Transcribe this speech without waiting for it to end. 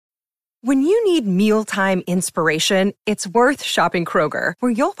When you need mealtime inspiration, it's worth shopping Kroger,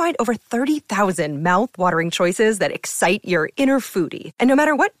 where you'll find over 30,000 mouth-watering choices that excite your inner foodie. And no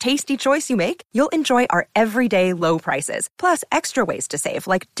matter what tasty choice you make, you'll enjoy our everyday low prices, plus extra ways to save,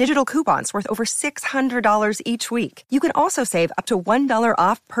 like digital coupons worth over $600 each week. You can also save up to $1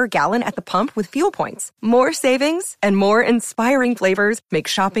 off per gallon at the pump with fuel points. More savings and more inspiring flavors make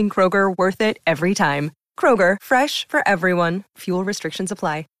shopping Kroger worth it every time. Kroger, fresh for everyone. Fuel restrictions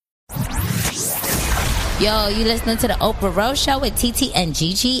apply. Yo, you listening to the Oprah Rose Show with TT and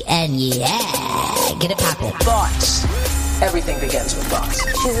Gigi, and yeah, get it poppin'. Thoughts. Everything begins with thoughts.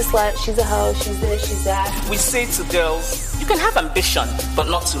 She's a slut, she's a hoe, she's this, she's that. We say to girls, you can have ambition, but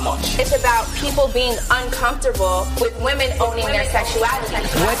not too much. It's about people being uncomfortable with women owning their sexuality.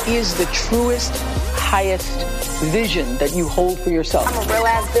 What is the truest, highest vision that you hold for yourself? I'm a real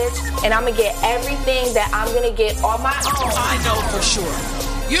ass bitch, and I'm gonna get everything that I'm gonna get on my own. I know for sure.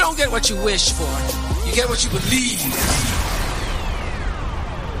 You don't get what you wish for. You get what you believe.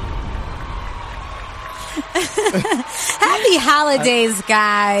 Happy holidays,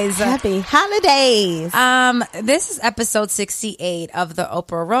 guys. Happy holidays. This is episode 68 of the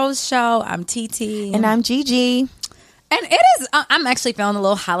Oprah Rose Show. I'm TT. And I'm Gigi. And it is, I'm actually feeling a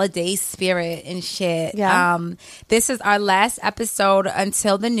little holiday spirit and shit. Yeah. This is our last episode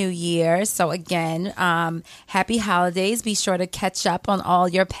until the new year. So again, happy holidays. Be sure to catch up on all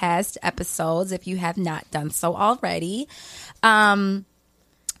your past episodes if you have not done so already. And,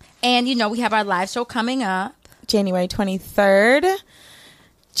 you know, we have our live show coming up. January 23rd.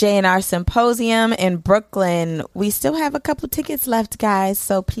 J&R Symposium in Brooklyn. We still have a couple tickets left, guys,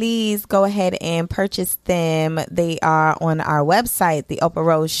 so please go ahead and purchase them. They are on our website,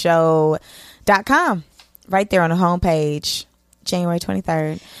 theoprahroseshow.com, right there on the homepage. January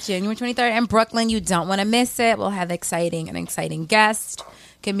 23rd. January 23rd in Brooklyn. You don't want to miss it. We'll have an exciting guest.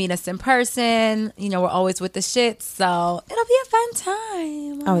 Can meet us in person. You know, we're always with the shits, so it'll be a fun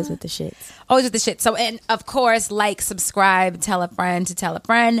time. Always with the shits. Always with the shit. So, and of course, like, subscribe, tell a friend to tell a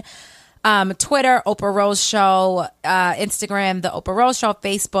friend. Twitter, Oprah Rose Show. Instagram, The Oprah Rose Show.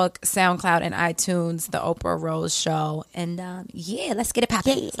 Facebook, SoundCloud, and iTunes, The Oprah Rose Show. And yeah, let's get it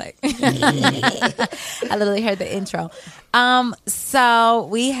poppin'. It's like, I literally heard the intro. So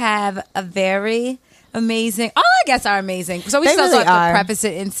we have a very amazing. All our guests are amazing. So we They still really have to are. preface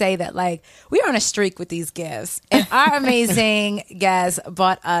it and say that, like, we're on a streak with these gifts. And our amazing guests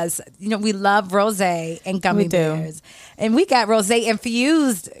bought us, you know, we love rosé and gummy We do. bears. And we got rosé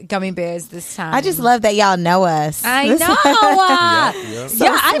infused gummy bears this time. I just love that y'all know us. I know. So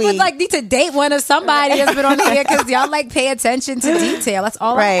Yeah, I would sweet. like need to date one of somebody that's been on here because y'all like pay attention to detail. That's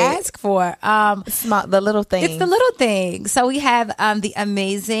all Right. I ask for. The little things. It's the little things. So we have the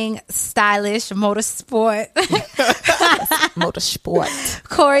amazing, stylish motorsport motorsport.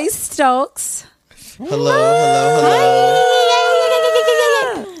 Corey Stokes. Hello.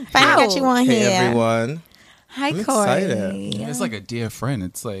 Finally got you on Hey, here. everyone. Hi, I'm Corey. excited. It's like a dear friend.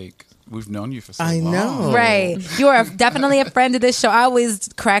 It's like we've known you for so I long. know. Right. You are definitely a friend of this show. I always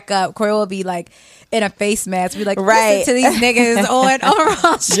crack up. Corey will be like in a face mask. We like, Right. listen to these niggas on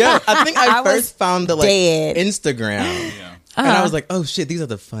overall show. Yeah, I think I, I was first found the dead. Instagram. And I was like, oh shit, these are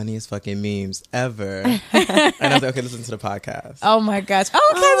the funniest fucking memes ever. And I was like, okay, listen to the podcast. Oh my gosh.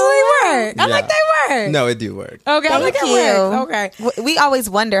 Oh, okay, so they work. I like they work. No, it do work. Okay, I like Thank it work. you. Okay. We always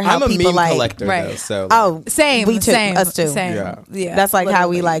wonder how I'm a people meme like. collector Right. though, so Oh, Same. We too. Same. Us too. Same. Yeah. That's like how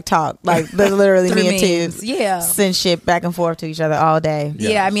we like talk. Like there's literally Through me and memes. Tibbs. Yeah. Send shit back and forth to each other all day.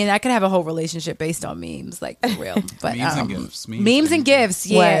 Yeah, I mean, I could have a whole relationship based on memes, like for real. But Memes and gifs. memes and gifs,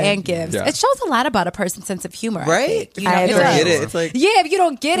 yeah, Word. and gifs. Yeah. It shows a lot about a person's sense of humor, right? I think. You I know, If you agree. don't get it, it's like yeah, if you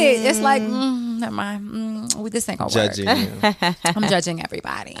don't get it, it's like, never mind. This ain't gonna judging work. you. I'm judging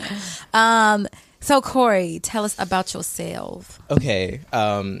everybody. So Corey, tell us about yourself. Okay.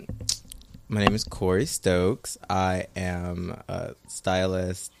 My name is Corey Stokes. I am a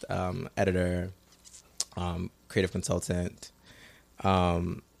stylist, editor, creative consultant.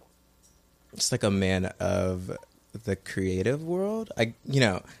 Just like a man of the creative world.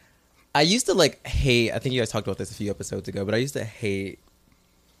 I used to like hate, I think you guys talked about this a few episodes ago, but I used to hate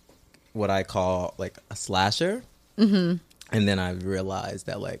what I call like a slasher. Mm-hmm. And then I realized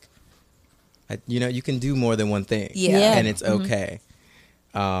that like, you can do more than one thing. Yeah. And it's okay.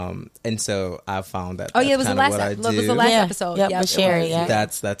 And so I found that Oh yeah, it was the last. what I It was the do. last Yeah. episode. Yep, Yep, with it Sherry, was. yeah.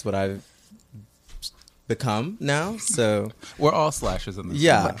 That's what I've become now. So We're all slashers in this.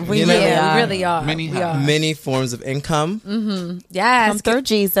 yeah, We you really know, are. We really are. Many we hats. are. many forms of income. Yes. Come through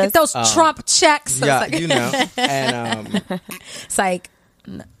Jesus. Get those Trump checks. So Yeah, it's like, you know, and it's like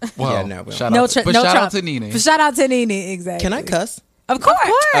Well, Yeah, no, we don't. shout no, out, but no shout Trump. out to Nene. Shout out to Nene. Exactly. can I cuss? Of course.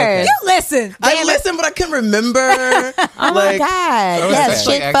 Okay. You listen. I listened, but I couldn't remember. Oh my God. Yes,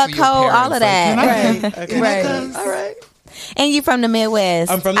 like shit, fuck, asking your hoe, all parents, of that. like, Okay. Right. All right. And you from the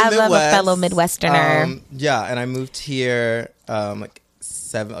Midwest. I'm from the I Midwest. love a fellow Midwesterner. Yeah, and I moved here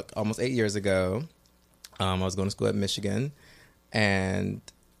almost 8 years ago. I was going to school at Michigan, and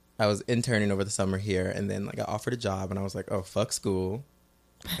I was interning over the summer here, and then like I got offered a job, and I was like, oh, fuck school.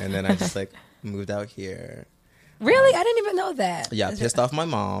 And then I just like moved out here. Really? I didn't even know that. Yeah, pissed off my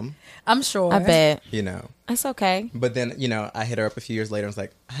mom. I'm sure. I bet. You know. It's okay. But then, you know, I hit her up a few years later and was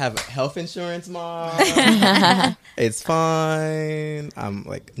like, I have health insurance, Mom. It's fine. I'm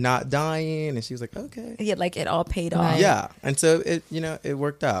like not dying. And she was like, okay. Yeah, like it all paid off. Yeah. And so it, you know, it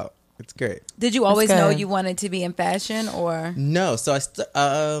worked out. It's great. Did you always know good. you wanted to be in fashion or? No. So I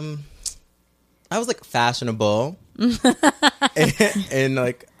was like fashionable in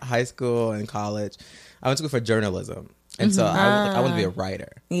like high school and college. I went to school for journalism. And so I want to be a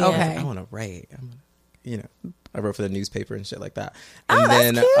writer. Yeah. Okay. I want to write. You know, I wrote for the newspaper and shit like that. And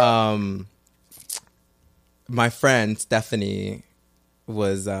then my friend Stephanie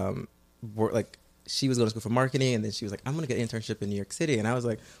was she was going to school for marketing, and then she was like, I'm going to get an internship in New York City. And I was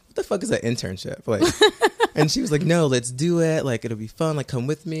like, what the fuck is an internship? Like, and she was like, no, let's do it. Like, it'll be fun. Like, come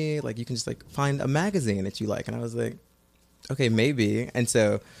with me. Like, you can just like find a magazine that you like. And I was like, okay, maybe. And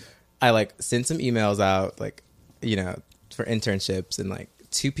so I like sent some emails out, like, you know, for internships, and like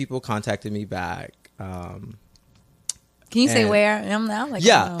 2 people contacted me back. Can you say where I am now? Like,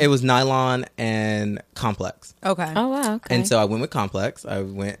 yeah, it was Nylon and Complex. Okay. Oh, wow. Okay. And so I went with Complex. I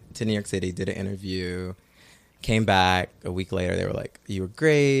went to New York City, did an interview, came back a week later. They were like, you were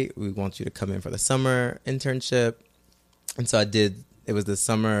great. We want you to come in for the summer internship. And so I did. It was the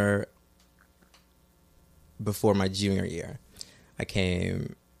summer before my junior year. I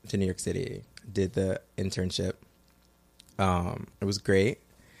came to New York City, did the internship. It was great.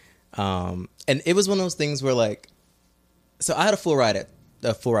 And it was one of those things where like, so I had a full ride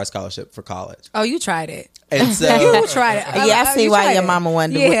scholarship for college. Oh, you tried it. And so You tried it. Yeah, I see why your mama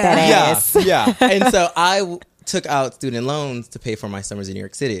wanted to whip that ass. Yeah. And so I took out student loans to pay for my summers in New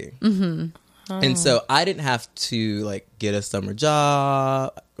York City. Mm-hmm. And so I didn't have to like get a summer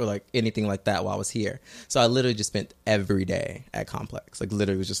job or like anything like that while I was here. So I literally just spent every day at Complex. Like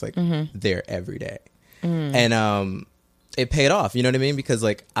literally was just like there every day. And it paid off, you know what I mean? Because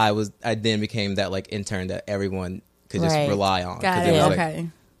like I then became that like intern that everyone could just rely on. Got it. Was, Okay. Like,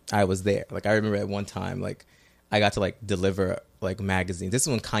 I was there. Like I remember at one time, like I got to like deliver like magazines. This is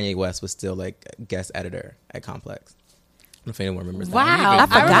when Kanye West was still like guest editor at Complex. I don't know if anyone remembers that. Wow, I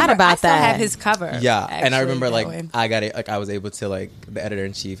forgot about I still that. have his cover. Yeah, and I actually, remember like going. I got it. Like I was able to like the editor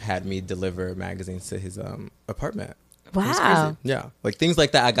in chief had me deliver magazines to his apartment. It was Wow. crazy. Yeah, like things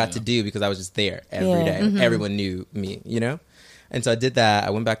like that I got to do because I was just there every day. Mm-hmm. Everyone knew me, you know. And so I did that. I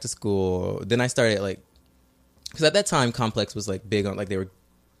went back to school. Then I started like, because at that time Complex was like big on like they were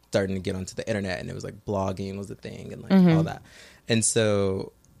starting to get onto the internet, and it was like blogging was the thing and like all that. And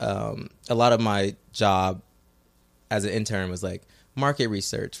so a lot of my job as an intern was like market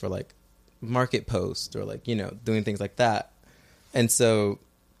research for like market posts or like, you know, doing things like that. And so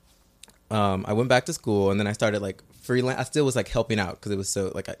I went back to school, and then I started like freelance. I still was like helping out because it was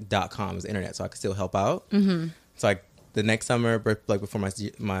so like .com was the internet, so I could still help out. So the next summer, like before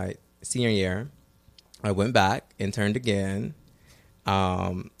my senior year, I went back, interned again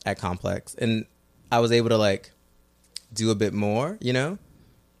at Complex, and I was able to like do a bit more, you know.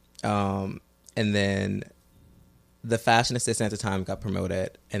 And then the fashion assistant at the time got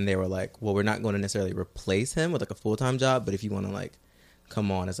promoted, and they were like, well, we're not going to necessarily replace him with like a full-time job, but if you want to like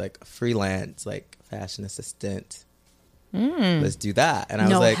come on as like a freelance like fashion assistant, let's do that. And I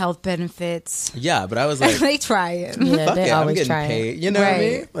was like, health benefits. yeah, but I was like, They try it. Yeah, fuck they it, I'm always getting try paid. it. You know what I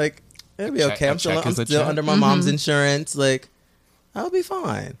Right. mean? Like it'll be okay. I'm still check is a check. under my mom's insurance. Like I'll be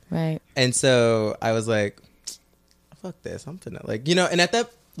fine. Right. And so I was like, fuck this. I'm finna like, you know, and at that,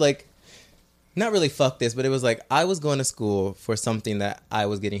 like, not really fuck this, but it was like, I was going to school for something that I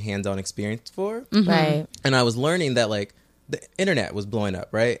was getting hands-on experience for. Right. And I was learning that like the internet was blowing up,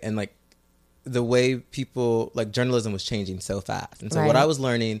 right? And like the way people, like journalism was changing so fast. And so what Right. I was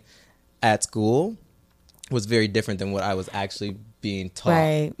learning at school was very different than what I was actually being taught.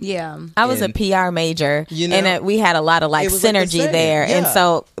 Right. Yeah. I was And- a PR major, You know, and we had a lot of like it was like the synergy same, there. And yeah.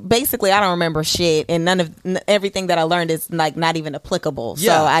 so basically, I don't remember shit, and everything that I learned is like not even applicable.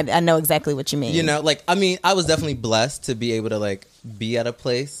 Yeah. So I know exactly what you mean. You know, like, I mean, I was definitely blessed to be able to like be at a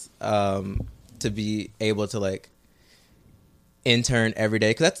place, to be able to like intern every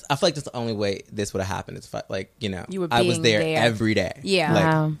day. Cause I feel like that's the only way this would have happened. It's like, you know, You were I was being there there. every day. Yeah. Like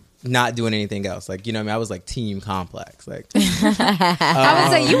Wow. not doing anything else. Like, you know what I mean? I was like team complex. Like, I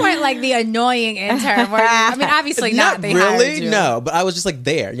would say you weren't like the annoying intern. Were you? I mean, obviously not. They hired really, you. no. But I was just like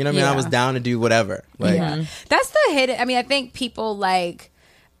there. You know what I mean? I was down to do whatever. Like, that's the hidden. I mean, I think people like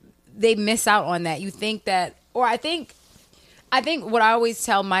they miss out on that. You think that, or I think what I always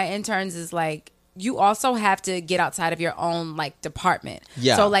tell my interns is like, you also have to get outside of your own like department.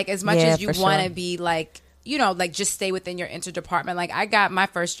 Yeah. So like as much as you want to be like, you know, like just stay within your interdepartment. Like I got my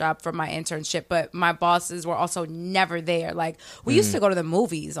first job from my internship, but my bosses were also never there. Like we used to go to the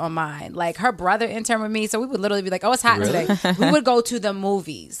movies on mine. Like her brother interned with me, so we would literally be like, "Oh, it's hot today." We would go to the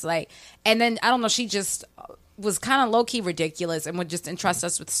movies, like, and then I don't know. She just was kind of low key ridiculous and would just entrust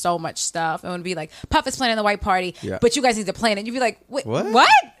us with so much stuff and would be like, Puff is planning the white party, but you guys need to plan it. You'd be like, what?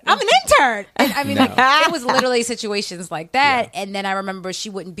 I'm an intern. And I mean, like, it was literally situations like that. And then I remember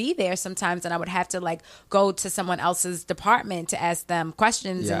she wouldn't be there sometimes and I would have to like go to someone else's department to ask them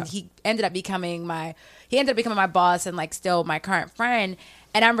questions. And he ended up becoming my boss and like still my current friend.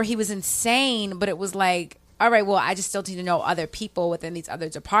 And I remember he was insane, but it was like, all right, well, I just still need to know other people within these other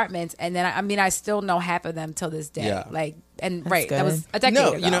departments. And then, I still know half of them till this day. Yeah. Like, and that's that was a decade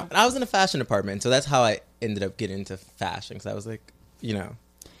ago. You know, I was in a fashion department. So that's how I ended up getting into fashion. Because I was like, you know.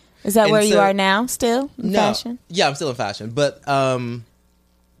 Is that where you are now still in fashion? Yeah, I'm still in fashion. But what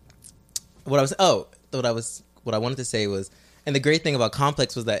I wanted to say was, and the great thing about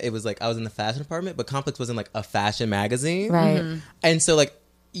Complex was that it was like I was in the fashion department, but Complex wasn't like a fashion magazine. Right. And so like,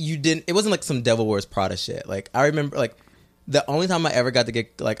 it wasn't like some Devil Wears Prada shit. Like I remember like the only time I ever got to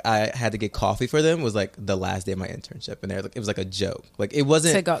get like I had to get coffee for them was like the last day of my internship, and like it was like a joke. Like it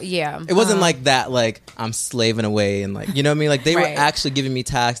wasn't it wasn't like that like I'm slaving away and like, you know what I mean? Like they were actually giving me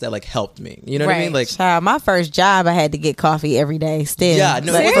tasks that like helped me. You know what I mean? Like child, my first job I had to get coffee every day still. Yeah,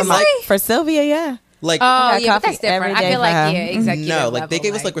 no, seriously? For Sylvia, yeah. Like, oh yeah, but that's different. I feel like executive no, like level, they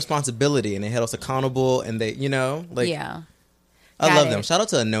gave us like responsibility and they held us accountable and they, you know, like I Got love it. them. Shout out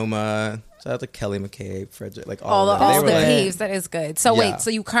to Anoma. Shout out to Kelly McCabe, Frederick, like all the like, peeves. That is good. So wait, so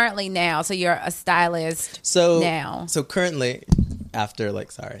you currently now, so you're a stylist now. So currently, after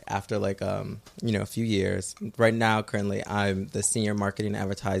you know, a few years, right now, currently, I'm the senior marketing and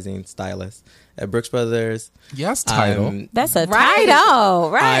advertising stylist at Brooks Brothers. Yes, title. That's a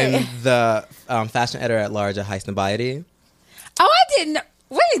title, right? I'm the fashion editor at large at Heist and Biety. Oh, I didn't know.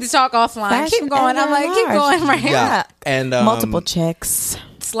 We need to talk offline. Fashion keep going. I'm like, keep going right Yeah. And multiple checks.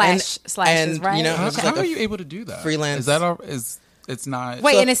 Slashes, right? You know, how are you able to do that? Freelance. Is that it's not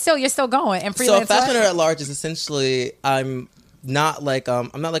Wait, and you're still going and freelance. So fashion editor at large is essentially I'm not like a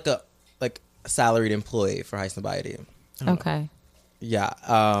salaried employee for Heist and Biety. Okay. Yeah.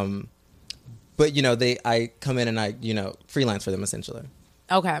 But you know, I come in and I, you know, freelance for them essentially.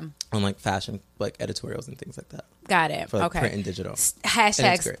 Okay. On like fashion, like editorials and things like that. Got it. For like okay. print and digital.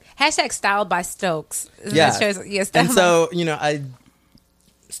 Hashtag styled by Stokes. Yeah. And so, you know, I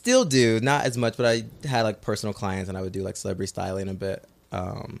still do, not as much, but I had like personal clients and I would do like celebrity styling a bit.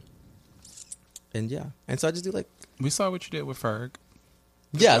 And yeah. And so I just do like. We saw what you did with Ferg.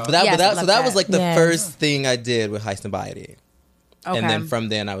 Yeah. But that was like the first thing I did with Heist and Biety. Okay. And then from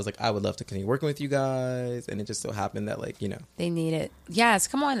then I was like, I would love to continue working with you guys. And it just so happened that like, you know. They need it. Yes,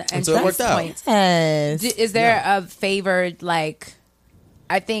 come on. And so it worked out. Yes. Is there a favored, like,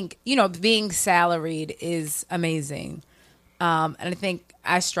 I think, you know, being salaried is amazing. And I think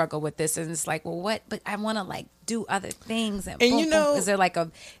I struggle with this. And it's like, well, what? But I want to like do other things. And you know. Is there like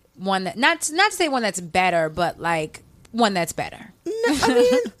one that, not to say one that's better, but like one that's better? No, I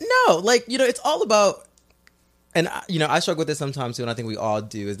mean, no. Like, you know, it's all about. And, you know, I struggle with this sometimes too, and I think we all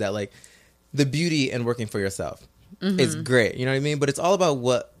do, is that, like, the beauty in working for yourself is great, you know what I mean? But it's all about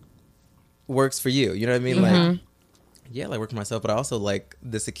what works for you, you know what I mean? Like, yeah, like, work for myself, but I also like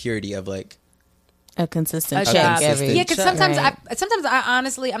the security of, like, a consistent job. Every Yeah, because sometimes I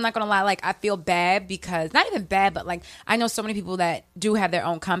honestly, I'm not going to lie, like, I feel bad because, not even bad, but, like, I know so many people that do have their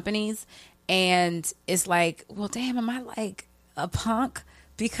own companies, and it's like, well, damn, am I, like, a punk?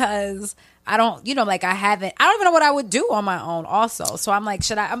 Because I don't, you know, like I don't even know what I would do on my own also. So I'm like,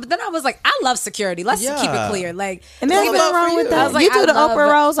 should I? But then I was like, I love security. Let's keep it clear. Like, and there's nothing wrong with that. I was like, you do the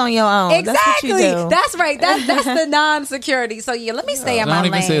Oprah Rose on your own. Exactly. That's what you do. That's right. That's the non-security. So yeah, let me stay in my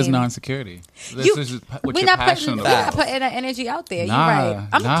lane. Don't even say it's non-security. This is just what you're passionate about. We're not putting that energy out there. You're right.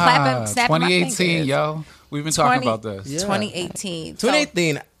 I'm clapping, snapping 2018, my yo. We've been talking about this. Yeah. 2018.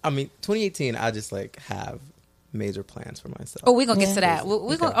 2018, I mean, 2018, I just like have major plans for myself. Oh, we're gonna get to that.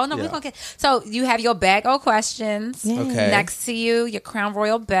 We're gonna get. So you have your bag of questions. Okay. Next to you, your Crown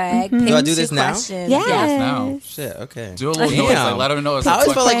Royal bag. Do I do this now? Yes. Now. Shit. Okay. Do a little noise. Like, let them know. It's I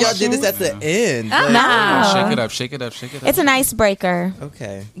always felt like y'all did this at the end. No. Shake it up. Shake it up. Shake it up. It's an icebreaker.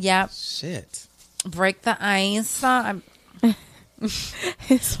 Okay. Yep. Shit. Break the ice. Why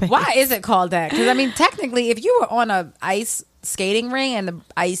is it called that? Because I mean, technically, if you were on a ice skating ring and the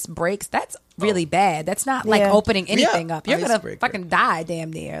ice breaks, that's really bad. That's not like opening anything up. You're gonna fucking die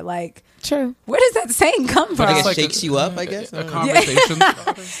damn near. Like, true. Where does that saying come from? It shakes you up, I guess. A conversation.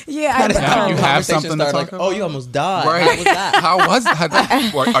 Yeah, you have something to talk like, about. oh, you almost died. Right. How was that?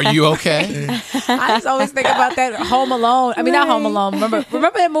 How was that? Are you okay? I just always think about that Home Alone. I mean, not Home Alone. Remember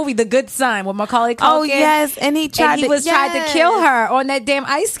that movie, The Good Son, with Macaulay Culkin? Oh yes, and he tried to kill her on that damn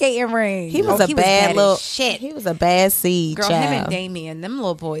ice skating ring. He was a bad little shit. He was a bad seed. Girl, child. him and Damien, them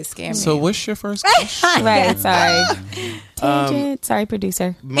little boys scare me. So what's your first question? Right, sorry. Tangent. Sorry,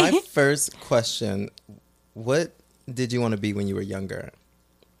 producer. My first question: what did you want to be when you were younger?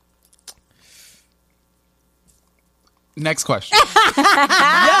 Next question.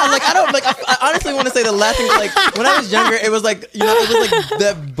 I honestly want to say the last thing. Like when I was younger, it was like it was like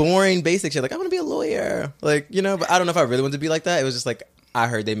that boring basic shit. Like I want to be a lawyer. Like but I don't know if I really wanted to be like that. It was just like I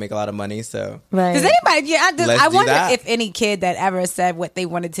heard they make a lot of money, so right. Does anybody? Yeah, I wonder that. if any kid that ever said what they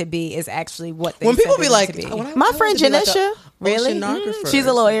wanted to be is actually what they. When people said be they like, wanted to be. My friend Janisha, really, she's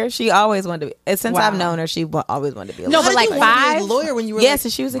a lawyer. She always wanted to be. Since I've known her, she always wanted to be a lawyer. No, but like 5 lawyer when you were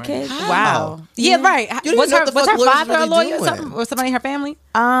since she was a kid. Wow. Yeah, right. Was her father a lawyer or something? Or somebody in her family?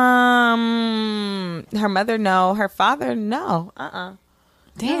 Her mother, no. Her father, no.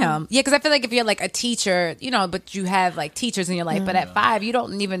 Damn. Yeah, because I feel like if you're like a teacher, but you have like teachers in your life, but at 5, you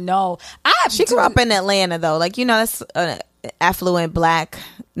don't even know. She grew up in Atlanta, though. Like, that's an affluent black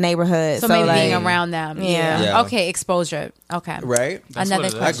neighborhood. So maybe like, being around them. Yeah. Okay, exposure. Okay. Right? Another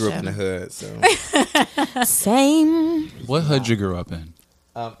question. I grew up in the hood, so. Same. What hood you grew up in?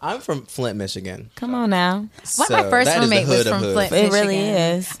 I'm from Flint, Michigan. Come on now. My first roommate was from Flint, Michigan. It really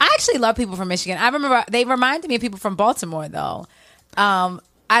is. I actually love people from Michigan. I remember they reminded me of people from Baltimore, though. My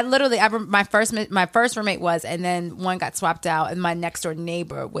first roommate was, and then one got swapped out, and my next door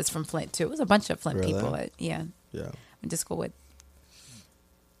neighbor was from Flint too. It was a bunch of Flint people. Yeah. Went to school with.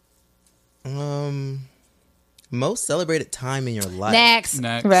 Most celebrated time in your life. Next.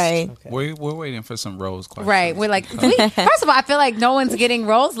 Right. Okay. We're waiting for some Rose questions. Right. We're like, first of all, I feel like no one's getting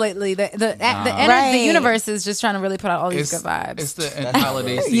Rose lately. The universe is just trying to really put out all these good vibes. It's the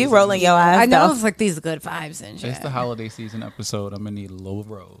holiday season. You rolling your eyes. I know it's like these good vibes and shit. It's the holiday season episode. I'm gonna need a little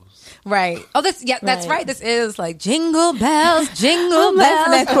Rose. Right. Oh, that's right. This is like jingle bells, jingle bells.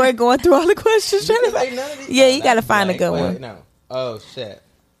 That Corey going through all the questions. You got to find a good one. No. Oh shit.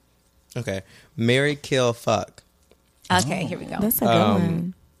 Okay. Marry, kill, fuck. Okay, here we go. That's a good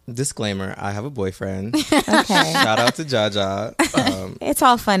one. Disclaimer: I have a boyfriend. Okay. Shout out to Jaja. It's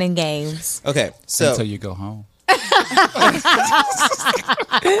all fun and games. Okay, so until you go home.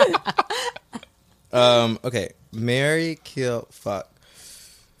 Okay. Marry, kill, fuck.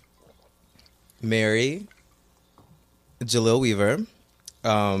 Marry Jalil Weaver.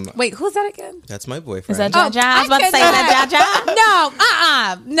 Wait, who's that again? That's my boyfriend. Is that Jaja? I was about to say, is that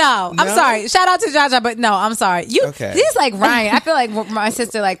Jaja? No. I'm sorry. Shout out to Jaja, but no, I'm sorry. He's like Ryan. I feel like my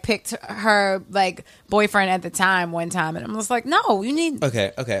sister like picked her like boyfriend at the time one time, and I'm just like, no, you need.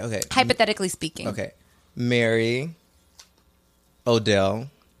 Okay. Hypothetically speaking. Okay. Marry Odell.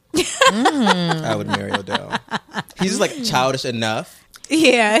 I would marry Odell. He's just like childish enough.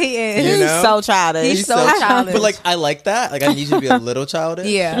 Yeah, he is. You know? He's so childish. He's so childish. But like, I like that. Like, I need you to be a little childish.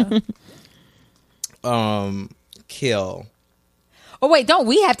 Yeah. Kill. Oh wait, don't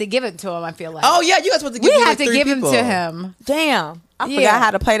we have to give it to him? I feel like. Oh yeah, you guys supposed to give. We have to give him to him. Damn, I forgot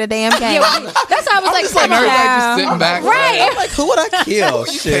how to play the damn game. That's why I was like, everybody just sitting back. Right. I'm like, who would I kill?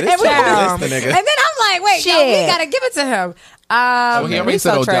 Shit. It's and then I'm like, wait, no, we gotta give it to him. He already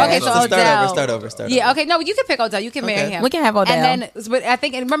said Odell. Okay, so Odell. Start over. Yeah, okay, no, you can pick Odell. You can marry him. We can have Odell. And then, but I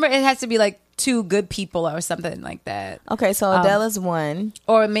think, remember, it has to be like 2 good people or something like that. Okay, so Odell is one.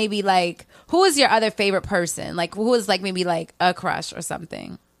 Or maybe like, who is your other favorite person? Like, who is like maybe like a crush or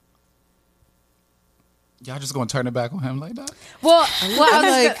something? Y'all just gonna turn it back on him like that? Well,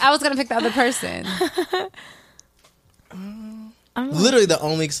 I was gonna pick the other person. Literally, the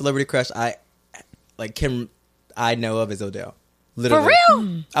only celebrity crush I know of is Odell. Literally. For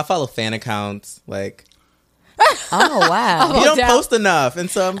real? I follow fan accounts. Like, oh wow, he don't post enough, and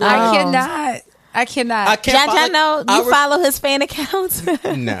so I'm like, I cannot. I can't. Jaja, you follow his fan accounts?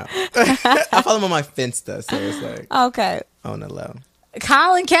 No, I follow him on my Finsta, so it's like okay. on the low.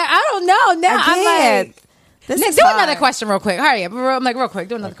 Colin Cat, I don't know. Now I'm like, This Nick, is do hard. another question real quick. Hurry up. I'm like, real quick.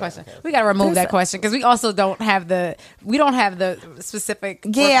 Do another question. We got to remove that question because we also don't have the specific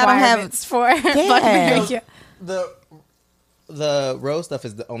requirements for fucking. The rose stuff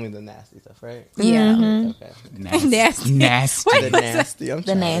is only the nasty stuff, right? Yeah. Okay. Nasty. The nasty.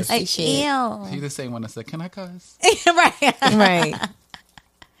 The nasty shit. Ew. He the same one that said, "Can I cuss?" Right.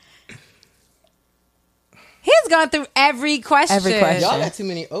 He's gone through every question. Y'all got too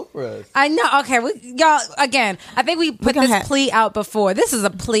many Oprahs. I know. Okay, y'all. Again, I think we put this plea out before. This is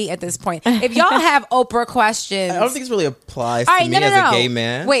a plea at this point. If y'all have Oprah questions, I don't think this really applies all to right, me no, as a gay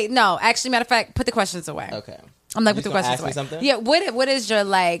man. Wait, no. Actually, matter of fact, put the questions away. Okay. I'm like, You put the just gonna questions ask me away. something? Yeah. What is your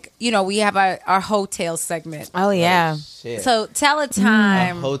we have our hotel segment. Oh yeah. Shit. So tell a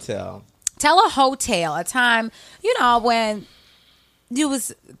time. Hotel. Tell a hotel. A time when you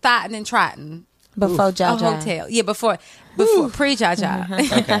was thotting and trotting. Before A Jaja. hotel. Yeah, before pre Jaja.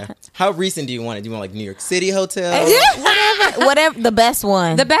 Okay. How recent do you want it? Do you want like New York City hotel? Yeah, whatever. The best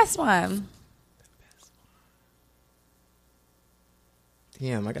one. The best one.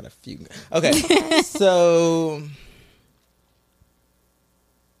 Damn, I got a few. Okay. So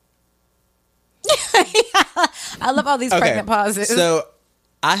I love all these pregnant pauses. So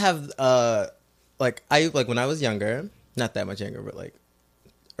I have when I was younger, not that much younger, but like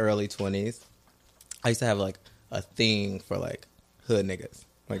early 20s, I used to have like a thing for like hood niggas.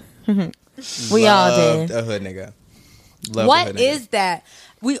 Like we all did. A hood nigga. Loved what a hood is nigga. that?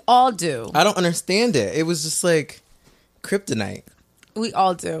 We all do. I don't understand it. It was just like kryptonite. We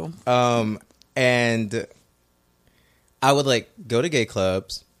all do. And I would like go to gay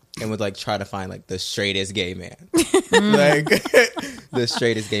clubs and would like try to find like the straightest gay man. Like the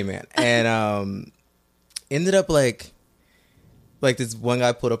straightest gay man. And ended up like this one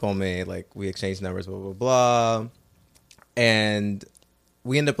guy pulled up on me, like we exchanged numbers, blah blah blah. And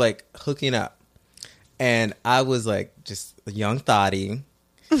we ended up like hooking up. And I was like just a young thotty.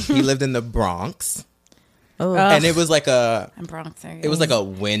 He lived in the Bronx. And it was like it was like a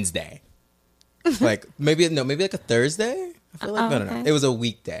Wednesday. Like maybe like a Thursday. I feel like no. It was a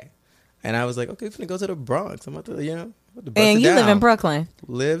weekday. And I was like, okay, we're gonna go to the Bronx. I'm about to, about to bust And it you down. live in Brooklyn.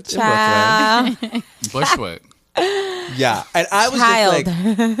 Lived in Brooklyn. Bushwick. Yeah. And I was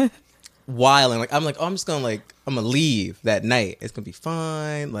just like wilding. Like I'm like, oh, I'm gonna leave that night. It's gonna be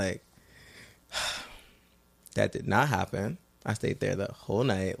fine. Like that did not happen. I stayed there the whole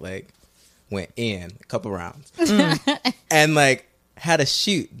night, like went in a couple rounds. And like had a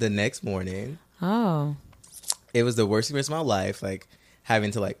shoot the next morning. Oh. It was the worst experience of my life, like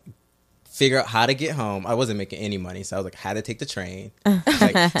having to like figure out how to get home. I wasn't making any money, so I was like had to take the train.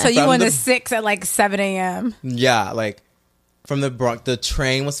 Like, so you went to 6 at like 7 a.m. Yeah, like from the Bronx, the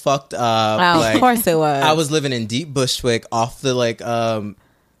train was fucked up. Oh, like, of course it was. I was living in deep Bushwick off the like the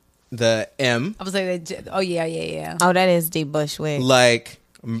M. I was like, oh yeah. Oh, that is deep Bushwick. Like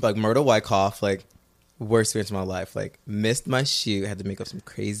Myrtle Wyckoff, like worst experience of my life. Like missed my shoot, had to make up some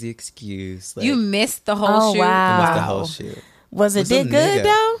crazy excuse. Like, you missed the whole shoot. Wow. missed the whole shoot. Was it did good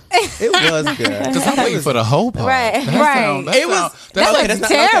though? It was good. Because I'm waiting for the whole part. Right. That's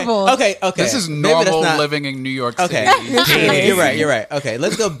terrible. Okay. This is Maybe that's normal not- living in New York City. Okay. You're right. Okay,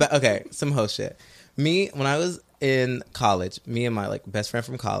 let's go back. Okay, some whole shit. Me, when I was in college, me and my like best friend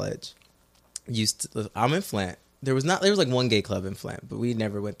from college I'm in Flint. There was like one gay club in Flint, but we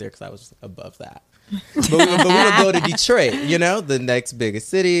never went there because I was above that. But we would go to Detroit, the next biggest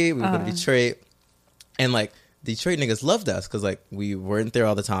city. We would go to Detroit, and like Detroit niggas loved us because like we weren't there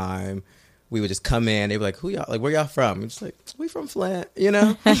all the time. We would just come in. They'd be like, "Who y'all? Like, where y'all from?" We're just like, "We from Flint,"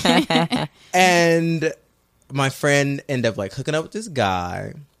 And my friend ended up like hooking up with this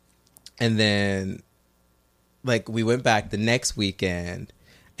guy, and then like we went back the next weekend,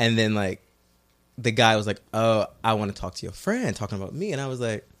 and then like the guy was like, "Oh, I want to talk to your friend," talking about me, and I was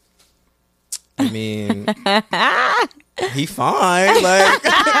like, I mean, he fine,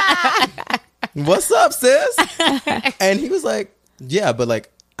 like, what's up, sis? And he was like, yeah, but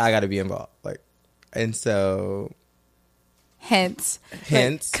like I got to be involved, like, and so. Hence,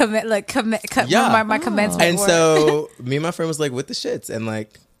 Commit. Yeah. My commencement. And so me and my friend was like with the shits, and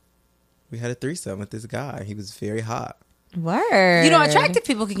like we had a threesome with this guy. He was very hot. Word. Attractive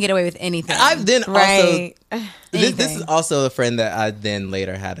people can get away with anything. I've then right. also this is also a friend that I then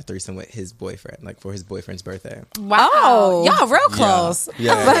later had a threesome with his boyfriend, like for his boyfriend's birthday. Wow, y'all real close.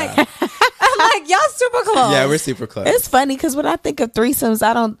 Yeah. I'm like y'all super close. Yeah, we're super close. It's funny because when I think of threesomes,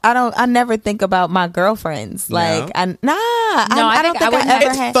 I never think about my girlfriends. Like, I don't think I ever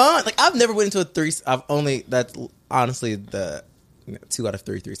it's had. fun. Like I've never went into a threesome. That's honestly the 2 out of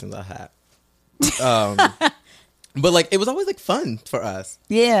 3 threesomes I had. But like it was always like fun for us.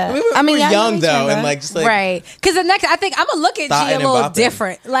 Yeah, we were young though, and like just like right. Because the next, I think I'm gonna look at G a little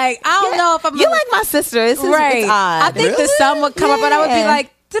different. Like I don't know if I'm. You like my sister? It's right. It's odd. I think the sun would come up, and I would be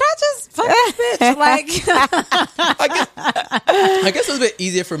like, "Did I just fuck this bitch?" Like, I guess it was a bit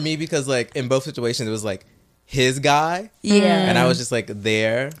easier for me because like in both situations it was like his guy, and I was just like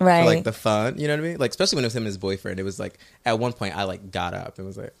there for like the fun. You know what I mean? Like especially when it was him and his boyfriend. It was like at one point I like got up and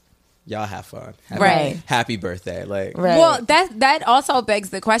was like, y'all have fun. Happy birthday. Like, well, that also begs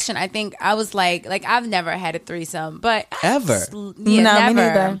the question. I think I was like I've never had a threesome, but ever. No, me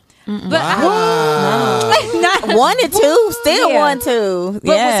neither. But I wanted to, still want to.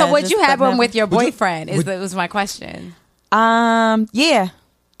 But, so would you have one with your boyfriend? Was my question. Yeah,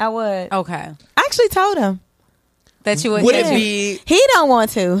 I would. Okay, I actually told him that you would. Would it be? He don't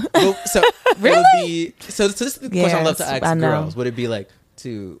want to. Well, so really? Would it be, so this is the question I love to ask girls. Would it be like?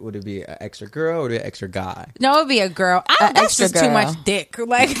 Would it be an extra girl or would it be an extra guy? No, it would be a girl. That's just too much dick.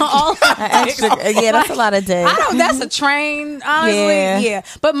 Like all extra, yeah, that's a lot of dick. I don't. That's a train. Honestly, yeah.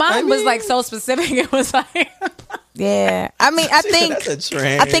 But mine was like so specific. It was like, yeah. I mean, I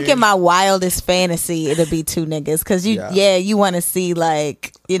think in my wildest fantasy it'll be two niggas because you want to see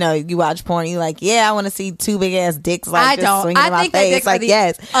like you watch porn. You like I want to see two big ass dicks like I just don't. swinging in my think face. Like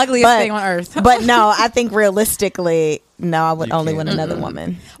ugliest thing on earth. But no, I think realistically. No, I would only want another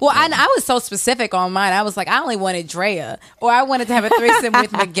woman. Well, I was so specific on mine. I was like, I only wanted Drea, or I wanted to have a threesome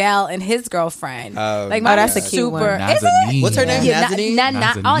with Miguel and his girlfriend. Like, that's a cute one. What's her name?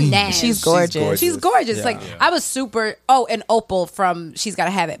 Nazanin. She's gorgeous. She's gorgeous. Yeah. Like, I was super. Oh, and Opal from She's Gotta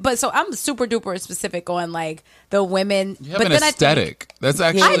Have It. But so I'm super duper specific on like the women. You have an aesthetic. That's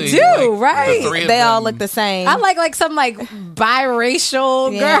actually I do like, right. They all look the same. I like some like biracial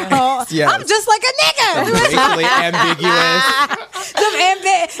girl. Yes. I'm just like a nigga. Racially ambiguous. Some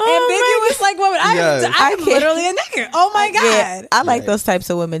ambiguous like woman. I'm literally a nigga. Oh my god. Yeah, I like those types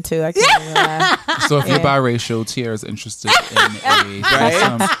of women too. I can't even lie. So if you're biracial, Tierra is interested in a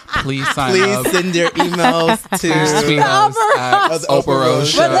threesome, please sign up. Please send your emails to tweet us at Oprah Rose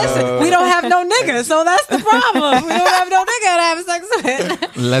Show. But listen, we don't have no niggas, so that's the problem. We don't have no nigga to have sex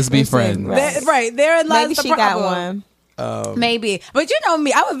with. Let's be friends. Right. Therein lies Maybe the she problem. got one. Maybe. But you know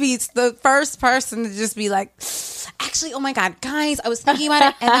me, I would be the first person to just be like, actually, oh my God, guys, I was thinking about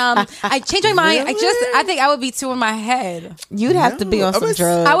it and I changed my mind. I think I would be two in my head. You'd have to be on some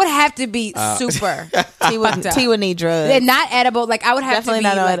drugs. I would have to be super. T would need drugs. And not edible. Like I would have Definitely to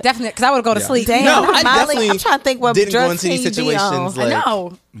be not definitely because I would go to sleep. Damn, No, I Molly, I'm trying to think what didn't drugs go into these situations. I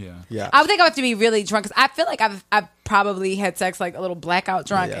know. Yeah. I would think I would have to be really drunk because I feel like I've probably had sex like a little blackout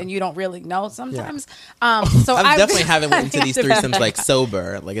drunk and you don't really know sometimes. So I definitely haven't went into these threesomes like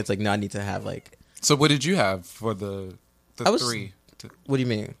sober. Like it's like no, I need to have like. So what did you have for the three? What do you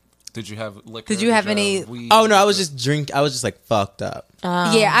mean? Did you have liquor? Did you have any? Weed? Oh no, I was just like fucked up.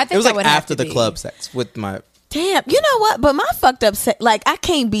 Yeah, I think it was like would after have to the be. club sex with my. Damn, you know what? But my fucked up sex, like I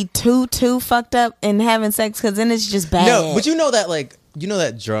can't be too fucked up and having sex because then it's just bad. No, but you know that like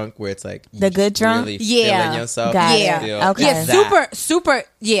that drunk where it's like the good drunk, really feeling yourself.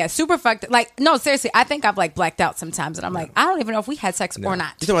 Super fucked. Like no, seriously, I think I've like blacked out sometimes, and I'm like, I don't even know if we had sex or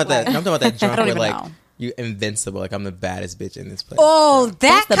not. You talking about that? I'm talking about that drunk don't where even like know. you invincible. Like I'm the baddest bitch in this place. Oh,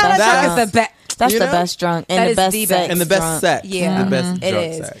 that kind of drunk is the best. That's the best drunk and the best sex. And the best sex. Yeah. The best it drunk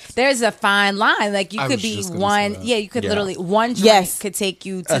is. sex. There's a fine line. Like you could be one. Yeah, you could literally one drink could take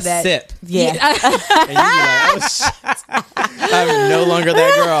you to that sip. Yeah. And you be like, oh shit, I'm no longer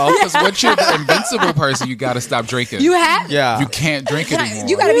that girl. Because once you're the invincible person, you got to stop drinking. You have. Yeah. You can't drink anymore.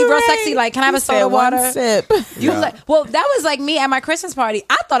 You got to be real sexy. Like, can I have a soda water? One sip. Well, that was like me at my Christmas party.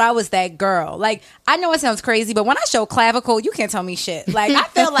 I thought I was that girl. Like, I know it sounds crazy, but when I show clavicle, you can't tell me shit. Like, I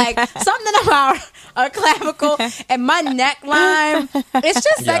feel like something about a clavicle and my neckline, it's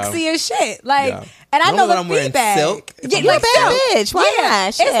just sexy as shit. Like, and I know the feedback. Silk, you're a bad bitch. Why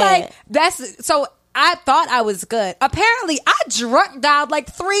not? Shit. It's like that's so. I thought I was good. Apparently, I drunk dialed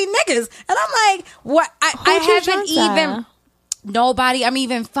like 3 niggas, and I'm like, what? I haven't even. Nobody I'm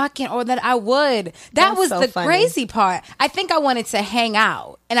even fucking or that I would. That was so the crazy part. I think I wanted to hang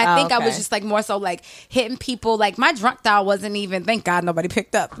out. And I think I was just like more so like hitting people. Like my drunk dial wasn't even, thank God nobody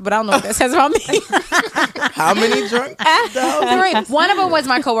picked up. But I don't know what that says about me. How many drunk dials? 3. One of them was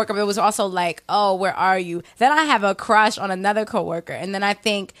my coworker, but it was also like, oh, where are you? Then I have a crush on another coworker. And then I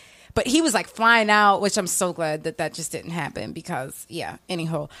think, But he was like flying out, which I'm so glad that just didn't happen because, yeah,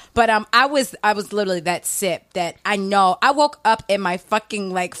 anyhow. But I was literally that sip that I know. I woke up in my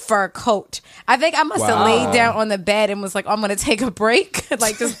fucking like fur coat. I think I must have laid down on the bed and was like, oh, I'm going to take a break.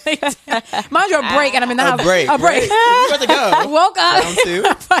 Like, just lay down. Mind you, a break, and I'm in the house. A break. You about to go. I woke up.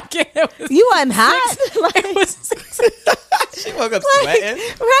 Fucking, you wasn't hot? It was she woke up sweating.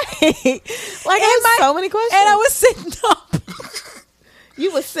 Right. Like, I had so many questions. And I was sitting up.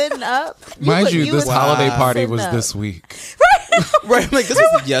 You were sitting up. Mind you, this holiday party was this week. Right, I'm like, this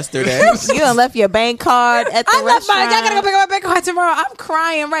was yesterday. You done left your bank card at the restaurant. I gotta go pick up my bank card tomorrow. I'm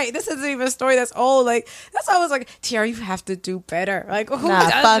crying. Right, this isn't even a story that's old. Like that's why I was like, Tiara, you have to do better. Like who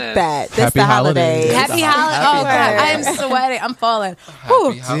does fuck it? that. This the holiday. Happy holiday. Oh God, I am sweating. I'm falling.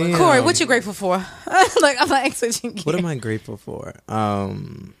 Whew. Corey, what you grateful for? Like I'm like switching gears. What am I grateful for?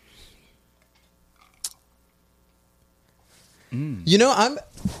 You know, I'm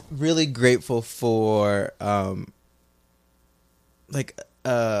really grateful for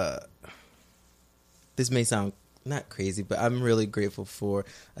this may sound not crazy, but I'm really grateful for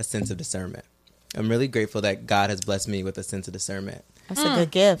a sense of discernment. I'm really grateful that God has blessed me with a sense of discernment. That's a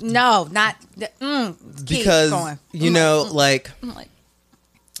good gift. No, not because you know, like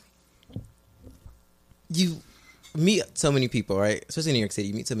you meet so many people, right? Especially in New York City,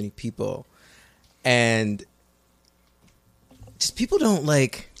 you meet so many people, and just people don't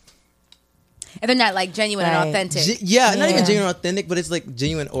like. And they're not like genuine and authentic. Not even genuine or authentic, but it's like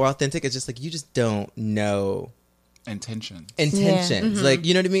genuine or authentic. It's just like you just don't know intentions. Yeah. Mm-hmm. Like,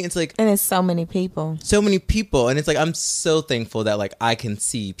 you know what I mean? It's like, and it's so many people, and it's like I'm so thankful that like I can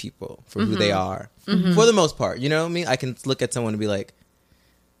see people for who they are for the most part. You know what I mean? I can look at someone and be like,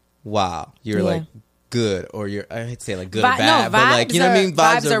 "Wow, you're like good," or "You're," I hate to say like good or bad, but like, you know what I mean?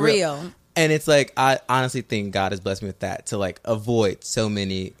 Vibes are real. And it's like I honestly think God has blessed me with that to like avoid so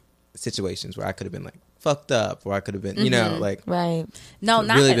many situations where I could have been like fucked up, or I could have been, you know, like right. No,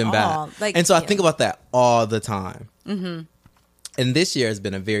 not really at been all. bad. Like, and so I think about that all the time. Mm-hmm. And this year has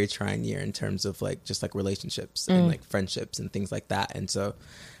been a very trying year in terms of like just like relationships and like friendships and things like that. And so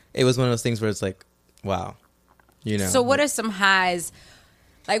it was one of those things where it's like, wow, you know. So what are some highs?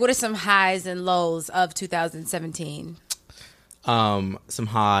 Like, what are some highs and lows of 2017? Some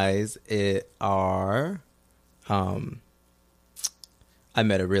highs are, I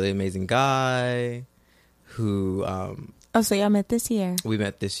met a really amazing guy who, so y'all met this year? We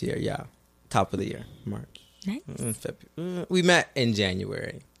met this year, yeah. Top of the year, March. Nice. We met in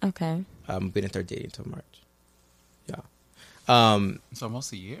January. Okay. We didn't start dating until March. Yeah. It's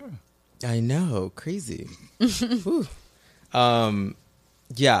almost a year. I know, crazy.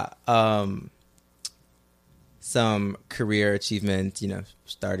 Yeah. Some career achievement, you know,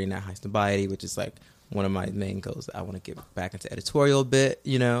 starting at High Snobiety, which is like one of my main goals. I want to get back into editorial a bit,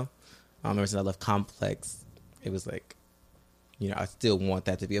 you know. Ever since I left Complex, it was like, you know, I still want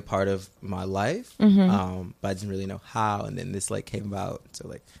that to be a part of my life, but I didn't really know how. And then this like came about, so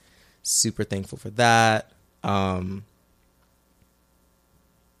like super thankful for that. You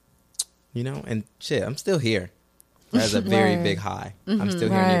know, and shit, I'm still here. That's a very big high. I'm still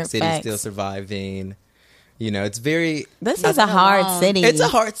here in New York City, still surviving. You know, it's very... This is a hard city. It's a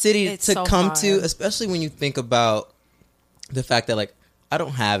hard city to so come hard. to, especially when you think about the fact that, like, I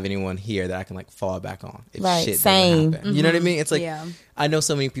don't have anyone here that I can, like, fall back on if shit doesn't happen. You know what I mean? It's like, I know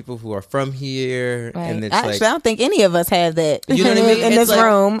so many people who are from here, and it's actually, like... I don't think any of us have that. You know what I mean? In It's this like,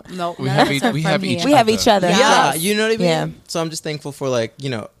 room. No, We have each other. Yeah, Yeah, you know what I mean? Yeah. So I'm just thankful for, like, you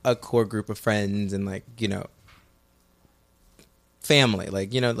know, a core group of friends and, like, you know, family.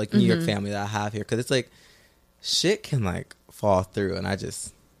 Like, you know, like New York family that I have here. Because it's like, shit can like fall through, and I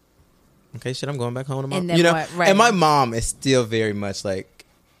just shit, I'm going back home tomorrow. You know, and my mom is still very much like,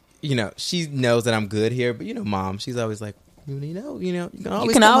 you know, she knows that I'm good here, but you know, mom, she's always like, you know, you can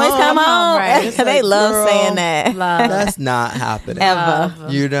always come home. Right. They like, love saying that. Love. That's not happening Ever.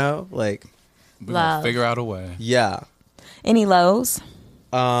 You know, like We're gonna figure out a way. Yeah. Any lows?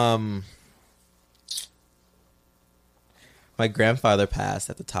 My grandfather passed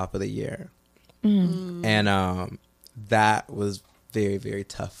at the top of the year. And that was very, very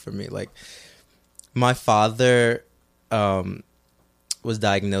tough for me. Like, my father was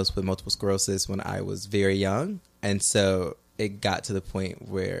diagnosed with multiple sclerosis when I was very young, and so it got to the point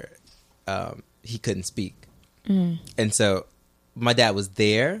where he couldn't speak. And so my dad was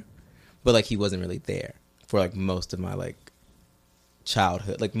there, but like he wasn't really there for like most of my like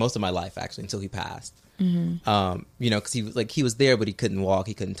childhood, like most of my life actually, until he passed. You know, because he was there, but he couldn't walk,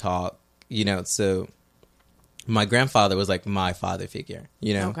 he couldn't talk. You know, so my grandfather was like my father figure,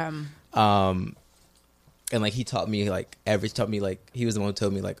 you know? Okay. And like he taught me like he was the one who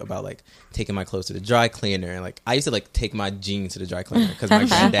told me like about like taking my clothes to the dry cleaner, and like I used to like take my jeans to the dry cleaner because my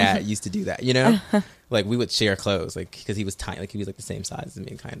granddad used to do that, you know. Like we would share clothes, like because he was tiny, like he was like the same size as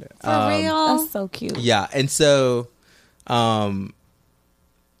me, kind of. For real, that's so cute. Yeah, and so, I'm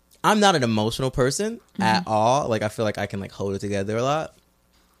not an emotional person at all. Like I feel like I can like hold it together a lot.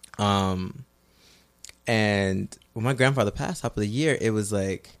 And when my grandfather passed top of the year, it was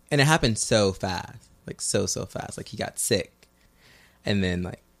like, and it happened so fast, like so fast. Like he got sick, and then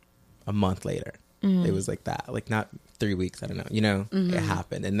like a month later, it was like that, like not 3 weeks. I don't know, you know, it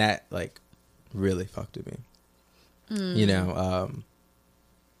happened, and that like really fucked with me, you know.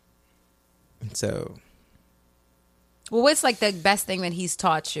 And so, well, what's like the best thing that he's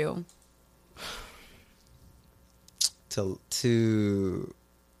taught you? To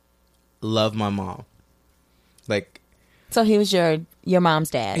love my mom. Like, so he was your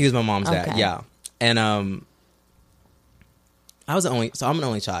mom's dad. He was my mom's dad, yeah. And I'm an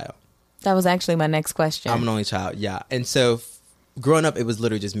only child. That was actually my next question. I'm an only child, yeah. And so growing up, it was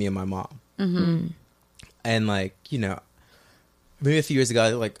literally just me and my mom. And like, you know, maybe a few years ago, I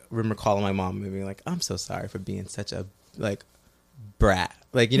like remember calling my mom and being like, I'm so sorry for being such a like brat.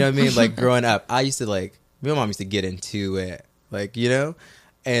 Like, you know what I mean? Like growing up, I used to like, my mom used to get into it, like, you know.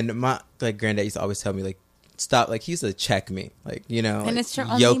 And my like granddad used to always tell me like, stop, like he used to check me, like, you know, and like, it's your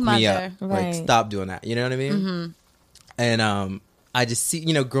only yoke mother. me up, right. like stop doing that, you know what I mean? And I just see,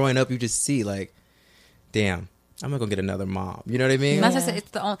 you know, growing up, you just see like, damn, I'm not gonna get another mom, you know what I mean? That's what I said. It's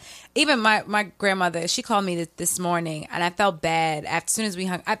the only. Even my grandmother, she called me this morning, and I felt bad as soon as we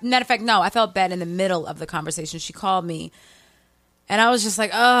hung. Matter of fact, no, I felt bad in the middle of the conversation. She called me. And I was just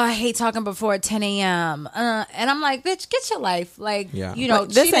like, oh, I hate talking before 10 a.m. And I'm like, bitch, get your life. Like, you know,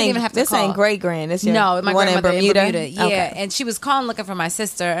 this she didn't even have to call. This ain't great grand. It's your my one grandmother in Bermuda. Yeah. Okay. And she was calling looking for my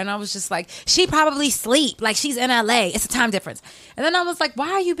sister. And I was just like, she probably sleep. Like, she's in LA. It's a time difference. And then I was like,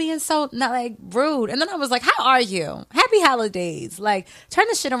 why are you being so not like rude? And then I was like, how are you? Happy holidays. Like, turn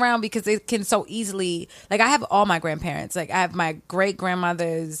the shit around, because it can so easily. Like, I have all my grandparents. Like, I have my great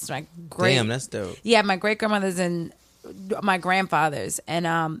grandmothers. Damn, that's dope. Yeah, my great grandmothers and my grandfathers, and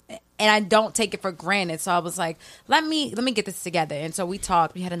I don't take it for granted. So I was like, let me get this together. And so we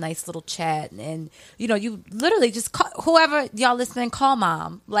talked. We had a nice little chat, and you know, you literally just call, whoever y'all listening, call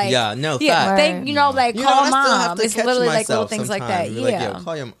mom. Like, yeah, no, yeah, fact. you know, like you call know, mom. It's literally like little things like that. Be Yeah, like, yo,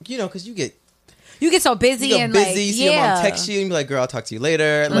 call your, you know, because you get so busy, you and busy. like, You see your mom text you and be like, girl, I'll talk to you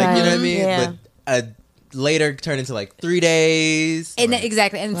later. Like, you know what I mean? Yeah. But later turn into like 3 days, and like,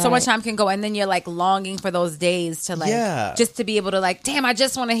 exactly, and so much time can go, and then you're like longing for those days to like just to be able to like, damn, I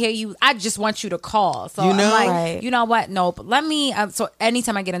just want to hear you. I just want you to call. So you know? I'm like, you know what? Nope. Let me. So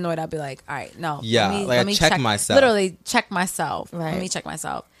anytime I get annoyed, I'll be like, all right, no. Yeah, let me check myself. Literally check myself. Right. Let me check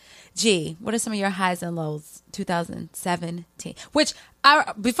myself. Gee, what are some of your highs and lows 2017? Which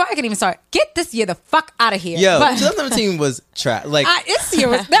before I can even start, get this year the fuck out of here. Yo, but 2017 was trash. Like this year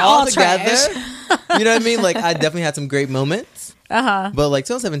was they're all together. trash. You know what I mean? Like I definitely had some great moments. But like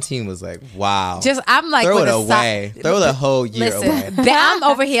 2017 was like, wow. Just I'm like, throw it away. Throw the whole year away. I'm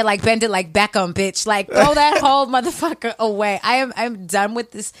over here like bend it like Beckham, bitch. Like throw that whole motherfucker away. I'm done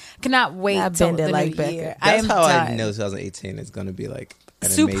with this. Cannot wait till the like new year. That's how done. I know 2018 is going to be like an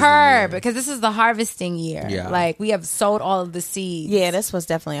superb, because this is the harvesting year. Yeah. Like we have sowed all of the seeds. Yeah, this was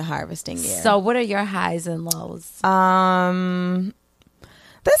definitely a harvesting year. So what are your highs and lows? I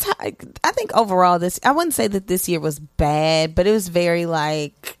think overall I wouldn't say that this year was bad, but it was very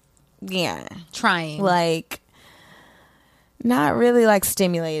like, trying, like not really like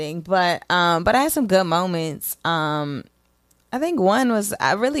stimulating, but I had some good moments. I think one was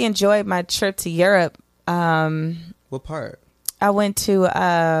I really enjoyed my trip to Europe. What part? I went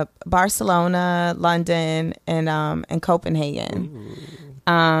to Barcelona, London, and Copenhagen.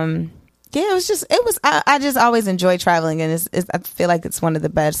 Yeah, it was. I just always enjoy traveling, and I feel like it's one of the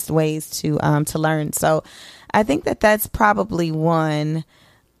best ways to learn. So, I think that's probably one.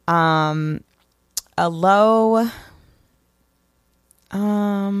 A low.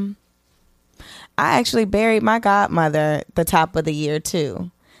 I actually buried my godmother the top of the year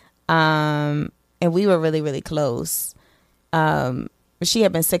too, and we were really, really close. She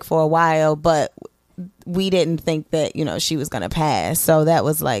had been sick for a while, but we didn't think that, you know, she was going to pass. So that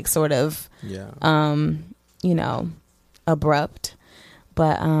was like sort of, you know, abrupt.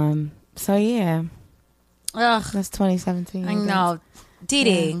 But, so yeah. Ugh. That's 2017. I know.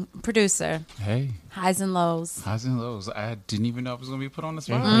 Dee, producer. Hey. Highs and lows. Highs and lows. I didn't even know I was going to be put on the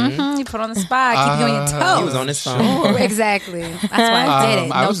spot. Mm-hmm. You put on the spot. Keep you on your toes. He was on his phone. Exactly. That's why I did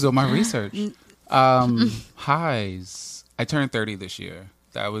it. I was doing my research. Highs. I turned 30 this year.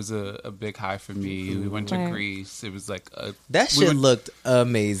 That was a big high for me. We went to Greece. It was like that shit looked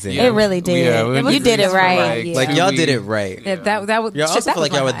amazing. It really did. You did it right. Like y'all did it right. Yeah, that was. Y'all also that feel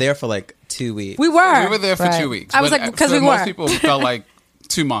like was y'all were high. there for like 2 weeks. We were there for 2 weeks. I was like, because we were. Most people felt like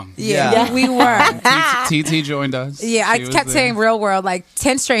 2 months. Yeah, we were. TT joined us. Yeah, I kept saying real world, like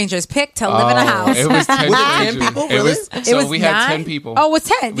 10 strangers picked to live in a house. It was 10 strangers. people, really? It was we had 10 people. Oh, it was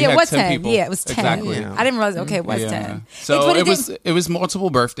 10. We Yeah, it had was 10 10. people. Yeah, it was 10. Exactly. Yeah. I didn't realize, okay, it was 10. So it was multiple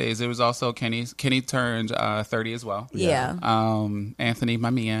birthdays. It was also Kenny turned 30 as well. Yeah. Anthony, my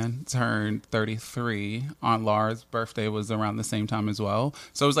man, turned 33. Aunt Laura's birthday was around the same time as well.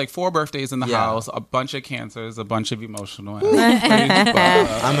 So it was like 4 birthdays in the house, a bunch of cancers, a bunch of emotional.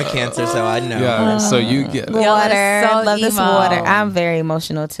 I'm a Cancer, so I know. Yeah, so you get it. Water. So Love this emo. water. I'm very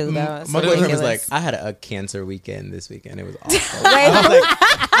emotional too, though. My boyfriend was like, I had a Cancer weekend this weekend. It was awful.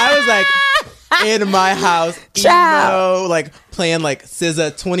 I was like in my house, emo, like playing like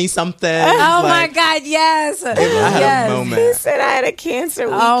SZA 20 something. Oh my God, yes. I had a moment. He said I had a Cancer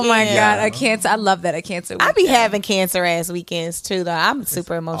weekend. Oh my God, a Cancer. I love that, a Cancer weekend. I be having Cancer ass weekends too, though. I'm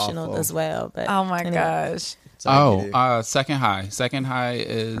super emotional awful. as well. But Oh my gosh. Second high. Second high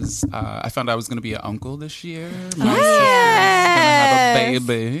is I found out I was going to be an uncle this year. My Yes. sister's going to have a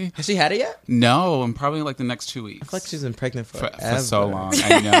baby. Has she had it yet? No, and probably like the next 2 weeks. I feel like she's been pregnant for forever. so long.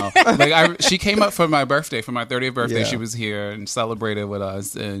 I know. Like she came up for my birthday, for my 30th birthday. Yeah. She was here and celebrated with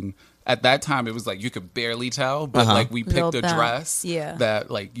us. And at that time, it was like you could barely tell, but like we picked a dress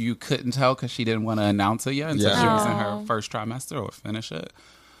that like you couldn't tell because she didn't want to announce it yet until she was in her first trimester or finish it.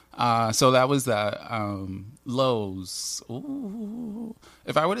 So that was that. Lows. Ooh.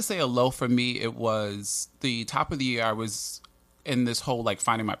 If I were to say a low for me, it was the top of the year. I was in this whole like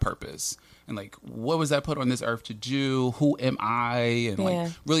finding my purpose and like what was I put on this earth to do? Who am I? And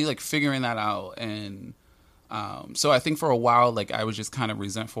like really like figuring that out. And so I think for a while, like I was just kind of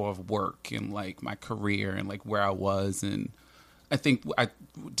resentful of work and like my career and like where I was. And I think I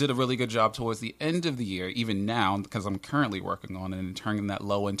did a really good job towards the end of the year, even now, because I'm currently working on it and turning that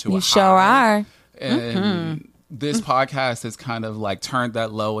low into a high. You sure are. And this podcast has kind of like turned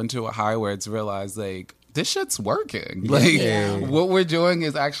that low into a high where it's realized like, this shit's working. Like what we're doing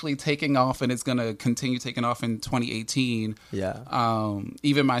is actually taking off, and it's going to continue taking off in 2018. Yeah.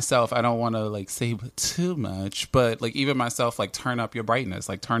 Even myself, I don't want to like say too much, but like even myself, like turn up your brightness,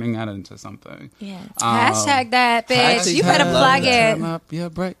 like turning that into something. Yeah. Hashtag that, bitch. You better plug it. Turn up your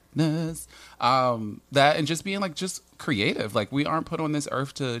brightness. That and just being like just creative. Like we aren't put on this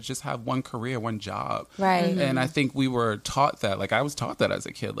earth to just have one career, one job. Right. And I think we were taught that. Like I was taught that as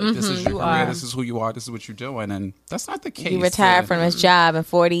a kid. Like this is your career, this is who you are, this is what you're doing. And that's not the case. You retired from his job in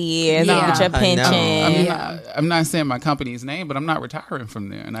 40 years. You get your pension. I'm not saying my company's name, but I'm not retiring from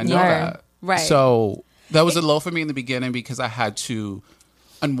there. And I know that. Right. So that was a low for me in the beginning because I had to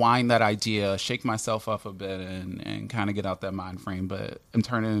unwind that idea, shake myself up a bit, and kind of get out that mind frame. But I'm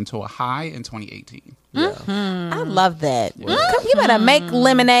turning it into a high in 2018. Yeah. I love that. Yeah. You better make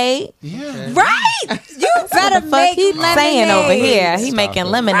lemonade. Yeah. Right. You better make lemonade. Saying over here, he making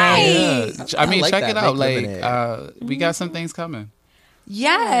lemonade. Yeah. I mean, like check that. it out. Make Like, we got some things coming.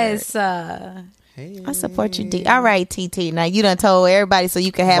 Yes. I support you, D. All right, TT. Now you done told everybody so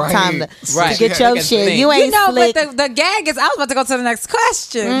you can have time to get your shit. You ain't slick. But the gag is I was about to go to the next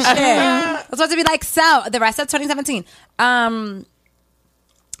question. I was about to be like, so the rest of 2017.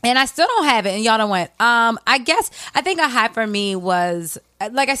 And I still don't have it, and y'all don't went. I think a high for me was,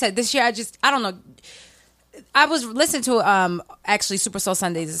 like I said, this year I don't know. I was listening to actually Super Soul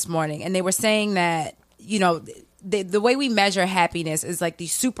Sundays this morning, and they were saying that, you know, the way we measure happiness is like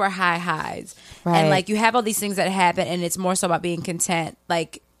these super high highs. Right. And like you have all these things that happen, and it's more so about being content.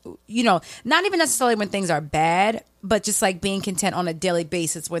 Like, you know, not even necessarily when things are bad, but just like being content on a daily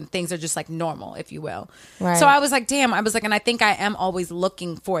basis when things are just like normal, if you will. Right. So I was like, damn, and I think I am always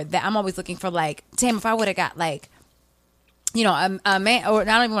looking for that. I'm always looking for like, damn, if I would have got like, you know, a man, or I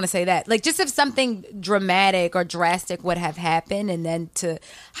don't even want to say that. Like, just if something dramatic or drastic would have happened, and then to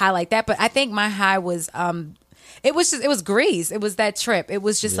highlight that. But I think my high was, it was Greece. It was that trip. It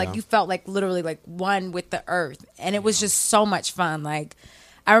was just like you felt like literally like one with the earth, and it was just so much fun. Like,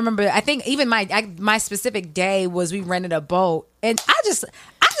 I remember, I think even my specific day was we rented a boat, and I just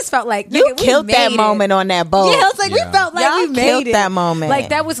felt like you killed that moment on that boat. Yeah, I was like, we felt like we made it. That moment. Like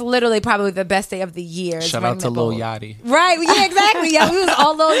that was literally probably the best day of the year. Shout out to Lil Yachty. Right? Yeah, exactly. Yeah, we was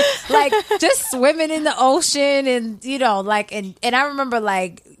all those like just swimming in the ocean, and you know, like, and I remember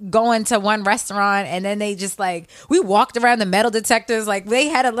like going to one restaurant, and then they just like we walked around the metal detectors. Like they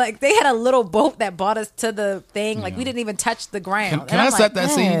had a little boat that brought us to the thing. Like we didn't even touch the ground. Can I set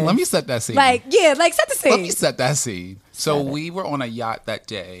that scene? Let me set that scene. Like set the scene. Let me set that scene. So we were on a yacht that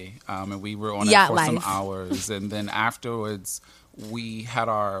day, and we were on it for some hours, and then afterwards we had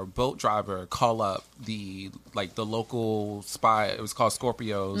our boat driver call up the local spot. It was called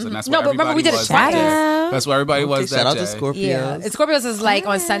Scorpios, and that's where everybody was that day. That's where everybody was that day. Shout out to Scorpios. Yeah, and Scorpios is like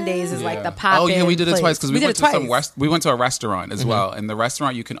on Sundays is like the pop. Oh yeah, we did it twice because we went to a restaurant as well, and the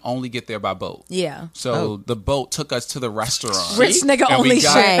restaurant you can only get there by boat. Yeah. So the boat took us to the restaurant. Rich nigga only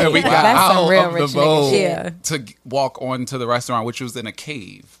shit. And we got out of the boat to walk onto the restaurant, which was in a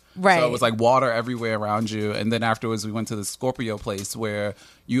cave. Right. So it was like water everywhere around you. And then afterwards we went to the Scorpio place where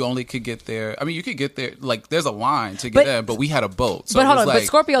you only could get there. I mean, you could get there, like there's a line to get in, but we had a boat. So but hold on, but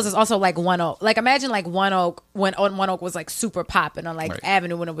Scorpios is also like One Oak. Like imagine like One Oak when One Oak was like super popping on like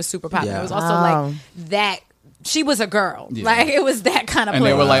Avenue when it was super popping. It was also like that. She was a girl. Yeah. Like it was that kind of place. And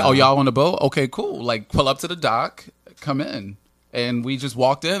they were like, oh, y'all on the boat? Okay, cool. Like pull up to the dock, come in. And we just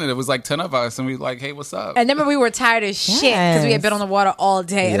walked in, and it was like 10 of us, and we like, "Hey, what's up?" And then we were tired as shit because we had been on the water all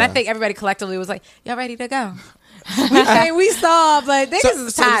day, and I think everybody collectively was like, "Y'all ready to go?" we saw, but niggas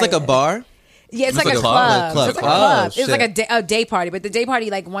is tired. So it was like a bar. Yeah, it's like a club. It's like a club. It was like a day party, but the day party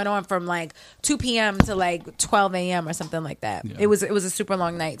like went on from like 2 p.m. to like 12 a.m. or something like that. Yeah. It was a super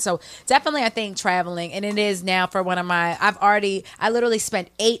long night. So definitely I think traveling, and it is now for one of my, I literally spent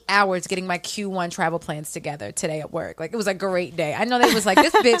 8 hours getting my Q1 travel plans together today at work. Like it was a great day. I know they was like,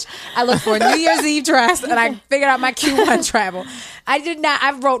 this bitch, I looked for a New Year's Eve dress and I figured out my Q1 travel.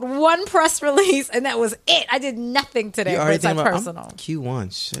 I wrote one press release and that was it. I did nothing today. But it's like personal.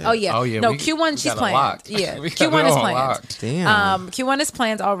 Q1 shit. Oh yeah. No, Q1 she's planned. Yeah, Q1 is planned. Damn. Q1 is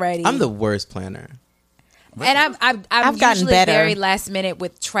planned already. I'm the worst planner. And I've gotten better. Very last minute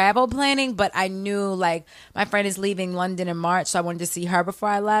with travel planning, but I knew like my friend is leaving London in March, so I wanted to see her before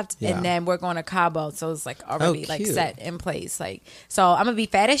I left, and then we're going to Cabo, so it's like already like set in place. Like, so I'm gonna be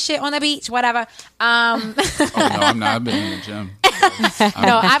fat as shit on the beach, whatever. Oh no, I'm not. I've been in the gym.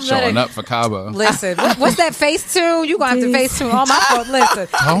 I'm showing up for Cabo. Listen, what's that Facetune? You gonna have to Facetune all my phone. Listen,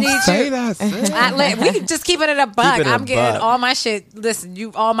 don't say that. We can just keep it in a buck. I'm getting all my shit.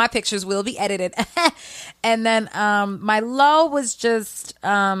 Listen, all my pictures will be edited. And then my low was just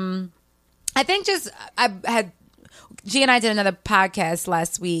I think I had G and I did another podcast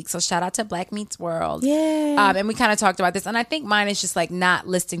last week, so shout out to Black Meets World. Yeah. And we kind of talked about this, and I think mine is just like not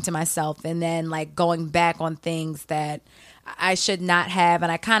listening to myself and then like going back on things that I should not have.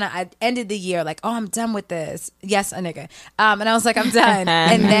 And I ended the year like, oh, I'm done with this. Yes, a nigga. And I was like, I'm done.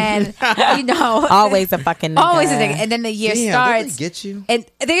 And then, always a fucking nigga. Always a nigga. And then the year starts. Don't they get you? And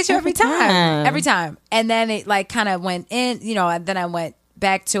they get you every time. Every time. And then it like kind of went in, and then I went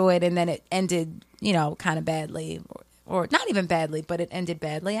back to it, and then it ended, kind of badly. Or not even badly, but it ended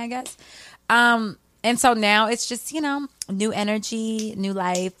badly, I guess. And so now it's just, new energy, new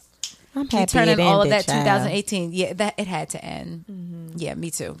life. I'm happy turning it all ended, of that 2018. Yeah, that it had to end. Mm-hmm. Yeah, me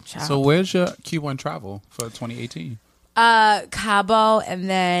too. Child. So where's your Q1 travel for 2018? Cabo, and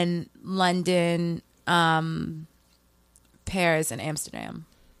then London, Paris, and Amsterdam.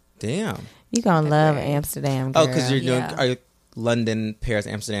 Damn. You're going to love Amsterdam, girl. Oh, because you're doing... Are you London, Paris,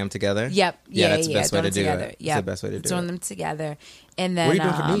 Amsterdam together? Yep. Yeah, that's the best way to do it. Yeah, that's the best way to do it. Doing them together. And then, what are you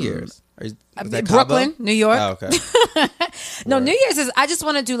doing for New Year's? Brooklyn, New York. Oh, okay. No, New Year's is, I just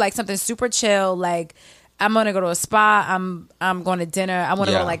want to do like something super chill. Like I'm going to go to a spa. I'm going to dinner. I want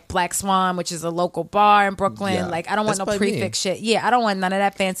to go to like Black Swan, which is a local bar in Brooklyn. Yeah. Like I don't want no prefix shit. Yeah, I don't want none of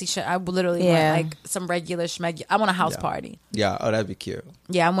that fancy shit. I literally want like some regular schmeg. I want a house party. Yeah. Oh, that'd be cute.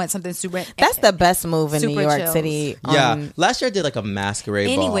 Yeah, I want something super. That's the best move in New York chills. City. Yeah. Last year I did like a masquerade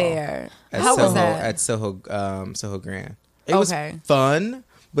anywhere. Ball. How was that? At Soho Grand. It was fun,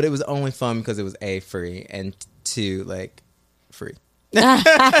 but it was only fun because it was A, free, and 2, like, free. You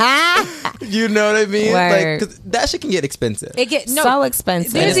know what I mean? Word. Like, 'cause that shit can get expensive. It get so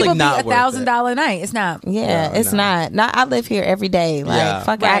expensive. There's even like $1,000 night. It's not. Yeah, it's not. I live here every day. Like,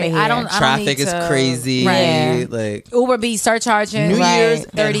 fuck out of here. I don't Traffic is crazy. Right. Like Uber be surcharging. New Year's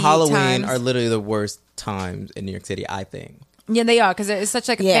 30 and Halloween times. are literally the worst times in New York City, I think. Yeah, they are, because it's such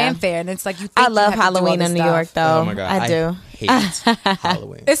like a fanfare, and it's like you. Think I love Halloween in New York, though. Oh my god, I do. Hate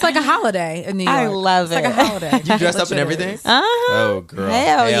Halloween. It's like a holiday in New York. I love it. It's like a holiday. You dress up and everything? Oh, girl,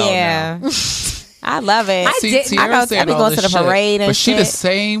 hell yeah. No. I love it. I be going to the parade and but shit. But she the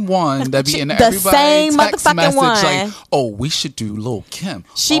same one that be in the everybody's same text motherfucking message one. like, oh, we should do Lil' Kim.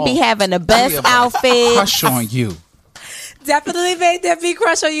 She be having the best outfit. Crush on you. Definitely made that big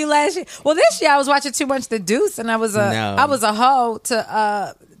crush on you last year. Well, this year I was watching too much The Deuce, and I was a hoe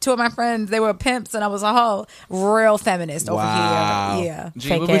to two of my friends. They were pimps, and I was a hoe. Real feminist over here. Yeah.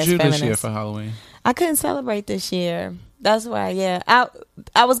 Gee, what would you do this year for Halloween? I couldn't celebrate this year. That's why, yeah.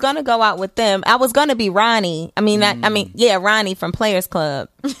 I was gonna go out with them. I was gonna be Ronnie. Ronnie from Players Club.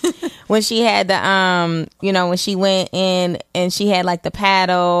 When she had the when she went in and she had like the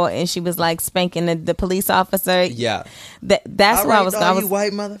paddle and she was like spanking the police officer. Yeah. That's where I was. You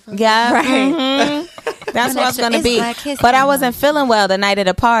white motherfucker. Yeah, right. Mm-hmm. That's what I was gonna be. But I wasn't feeling well the night of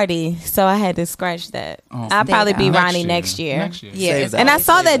the party, so I had to scratch that. I'll probably be Ronnie next year. Yeah, and I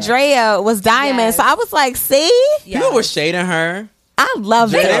saw that Drea was Diamond, so I was like, see, people were shading her. I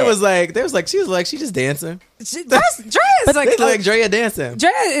love it. They was like, she just dancing. Drea is like Drea dancing.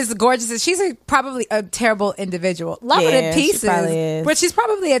 Drea is gorgeous. And she's probably a terrible individual. Love her in pieces, but she's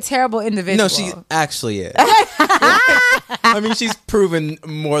probably a terrible individual. No, she actually is. I mean, she's proven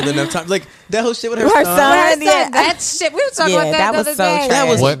more than enough time. Like that whole shit with her son. That shit. We were talking about that the other day. That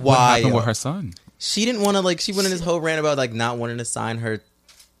was what happened with her son? She didn't want to she went in this whole rant about like not wanting to sign her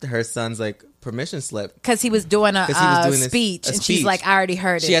son's like permission slip because he was doing a speech, and she's like, I already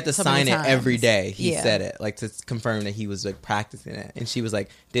heard it. She had to sign it every day. He said it like to confirm that he was like practicing it, and she was like,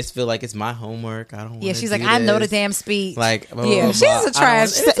 "This feel like it's my homework. I don't want." Yeah, she's like, I know the damn speech. Like, she's a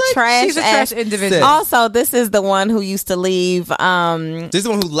trash. She's a trash individual. Also, this is the one who used to leave. This is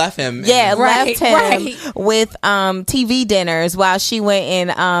the one who left him. Yeah, left him with TV dinners while she went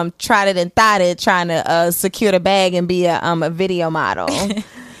and tried it, trying to secure the bag and be a video model.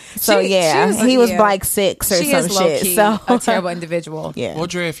 So he was like 6 or some shit. So a terrible individual. Yeah. Well,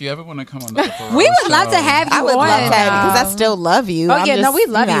 Dre, if you ever want to come on the we would love to have you. I would love to have you because I still love you. Oh yeah, we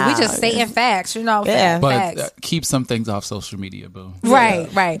love you. We just stating facts, But keep some things off social media, boo.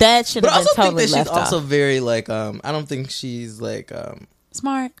 Right. That should have been totally left off. But I also think that she's also very like I don't think she's like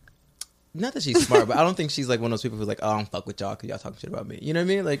smart. Not that she's smart, but I don't think she's like one of those people who's like, oh, I don't fuck with y'all because y'all talking shit about me. You know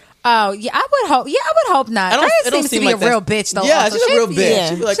what I mean? Like, oh yeah, I would hope. Yeah, I would hope not. Drea seems to be like a real bitch, though. Yeah, also. she's a real bitch. Yeah.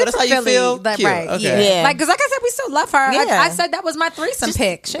 She'd be like, oh, that's how you feel. Like, cute. right? Okay. Yeah. Like, because like I said, we still love her. Yeah. I said that was my threesome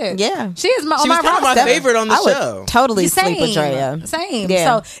pick. Shit. Yeah, she is my. She was kind of my favorite on the show. Would totally sleep with Drea. Same.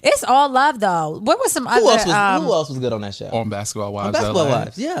 Yeah. So it's all love, though. What was some other? Who else was good on that show? On Basketball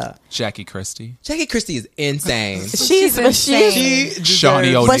Wives. Yeah. Jackie Christie. Jackie Christie is insane. She's insane.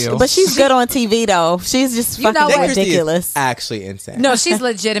 Shawnee O'Neal. But she's good on TV though. She's just fucking ridiculous. Is actually insane. No, she's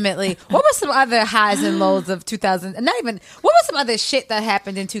legitimately. What was some other highs and lows of 2000? Not even. What was some other shit that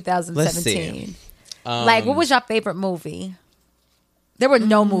happened in 2017? Like, what was your favorite movie? There were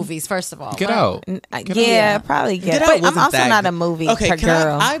no movies, first of all. Get Out. Probably Get Out. But I'm also not a movie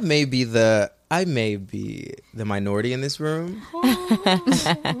girl. I may be the minority in this room.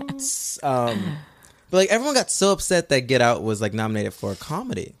 But like everyone got so upset that Get Out was like nominated for a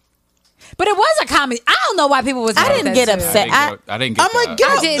comedy. But it was a comedy. I don't know why people was. I didn't get upset. I didn't get. I'm like, Get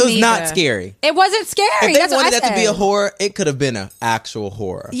Out. It was not scary. It wasn't scary. If they wanted that to be a horror, it could have been an actual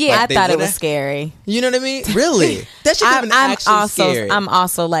horror. Yeah, I thought it was scary. You know what I mean? Really? That should have been actually scary. I'm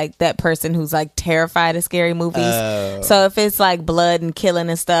also like that person who's like terrified of scary movies. So if it's like blood and killing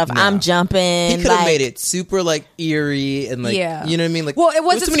and stuff, I'm jumping. He could have made it super like eerie and like, you know what I mean? Like, well, it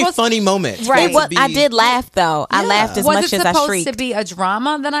wasn't too many funny moments. Right. I did laugh though. I laughed as much as I shrieked. Was it supposed to be a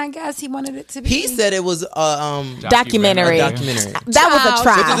drama? Then I guess he wanted it to be. He said it was documentary. That was a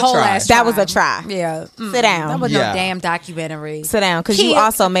try. That was a try. Yeah. Sit down. That was no damn documentary. Sit down, because you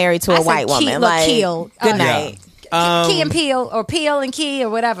also married to a white woman. Like, good night. Key and Peele, or Peele and Key, or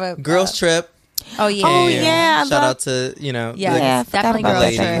whatever. Girls Trip. Oh yeah. Oh yeah. Shout out to definitely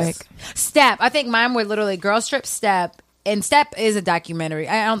Girls Trip. Step. I think mine were literally Girls Trip, Step. And Step is a documentary.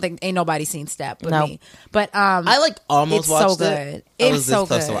 I don't think ain't nobody seen Step but me. But I like almost watched it. It's so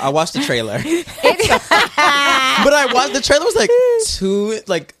good. I watched the trailer. But I watched the trailer was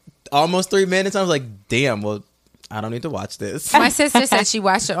like almost 3 minutes. I was like, damn, well, I don't need to watch this. My sister said she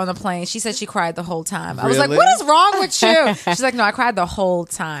watched it on the plane. She said she cried the whole time. I was like, what is wrong with you? She's like, no, I cried the whole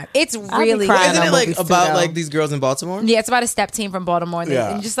time. It's really good. Isn't it like about like these girls in Baltimore? Yeah, it's about a step team from Baltimore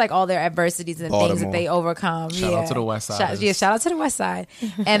and just like all their adversities and things that they overcome. Shout out to the West Side. Shout out to the West Side.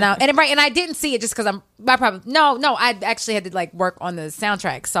 And I didn't see it just because I actually had to like work on the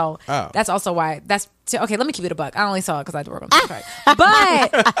soundtrack. So that's also why okay, let me keep it a buck. I only saw it because I had to work on the soundtrack.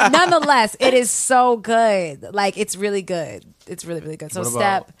 But nonetheless, it is so good. Like, it's really good. It's really, really good. So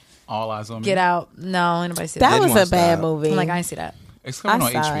Step. All Eyes on Me? Get Out. No, anybody see that? That was a bad movie. I'm like, I didn't see that. It's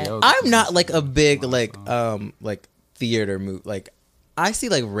coming on HBO. I'm not like a big like theater movie. Like, I see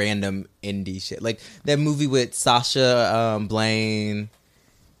like random indie shit. Like that movie with Sasha Blaine.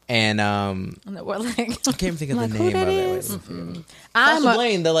 And I can't think of the name of it. Sasha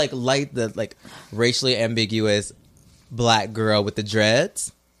Blaine, the like racially ambiguous black girl with the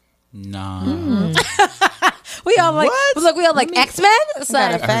dreads. Nah. We all like, look, we all like X-Men. It's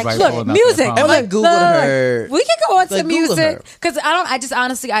like, look, music. And like Google her. We can go on to Like, Google music because I just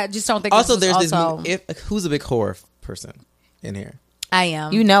honestly don't think. Also, this there's also, this. Who's a big horror person in here? I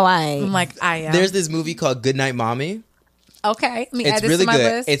am. You know I ain't. I'm like I am. There's this movie called Goodnight Mommy. Okay, let me It's add this really to my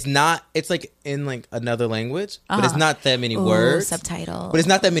good. list. It's not. It's like in like another language, but it's not that many Ooh, words. subtitles. But it's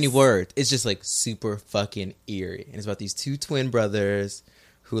not that many words. It's just like super fucking eerie, and it's about these two twin brothers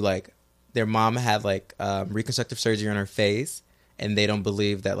who like their mom had like reconstructive surgery on her face, and they don't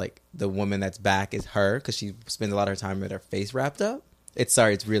believe that like the woman that's back is her because she spends a lot of her time with her face wrapped up. It's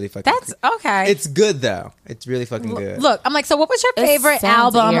really fucking. That's okay. It's good though. It's really fucking good. Look, I'm like, so what was your favorite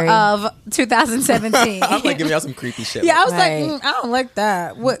album of 2017? I'm like giving y'all some creepy shit. Yeah, I was like, I don't like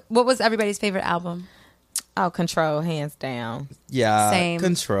that. What was everybody's favorite album? Oh, Control, hands down. Yeah, Same.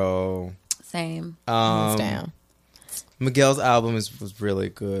 Control. Same. Hands down. Miguel's album was really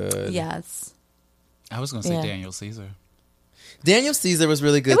good. Yes. I was gonna say Daniel Caesar. Daniel Caesar was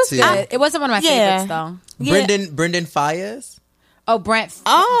really good It was too. good. It wasn't one of my favorites though. Brendan Fayez. Oh, Brent.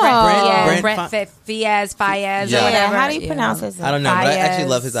 Brent Fiaz, or Yeah. whatever. How do you pronounce his name? I don't know, but I actually Fayez.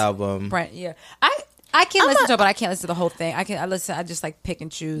 love his album. Brent. Yeah. I can't listen to it, but I can't listen to the whole thing. I just like pick and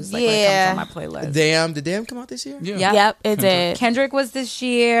choose like when it comes on my playlist. Did Damn come out this year? Yeah. Yep, it did. Kendrick was this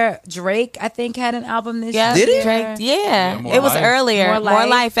year. Drake, I think, had an album this year. Did he? Drake, yeah. More It was Life. earlier. More More Life.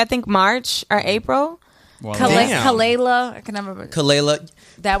 Life. I think March or April. Damn. Kalela. I can never remember. Kalela.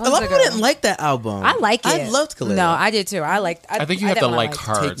 That A one's lot a of good people didn't one. like that album. I like it. I loved Kalela. No, I did too. I think you have to definitely like liked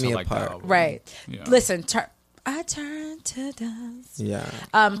it. her Take to Me like Apart. that album. Right. Yeah. Listen, I turn to dust. Yeah.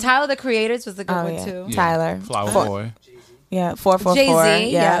 Tyler, the Creators was a good one yeah. too. Yeah. Tyler. Flower Boy. Yeah, 444.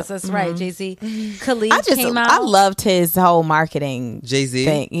 Jay-Z, Yeah. yes, that's right. Jay-Z. Khalid I just came out. I loved his whole marketing Jay-Z.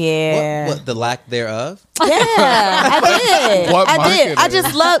 thing. Yeah. What the lack thereof? Yeah, I did. What I marketing? I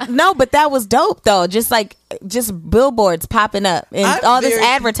just love but that was dope though. Just billboards popping up and I'm all this very-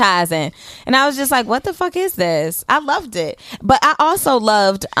 advertising. And I was just like, what the fuck is this? I loved it. But I also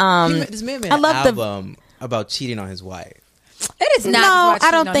loved This man made I an love album about cheating on his wife. It is not. No, much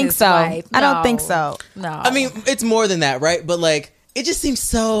I don't on think his so. wife. I don't No. think so. No. I mean, it's more than that, right? But like, it just seems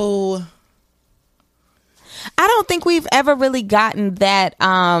so. I don't think we've ever really gotten that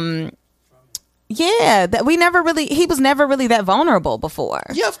that he was never really that vulnerable before.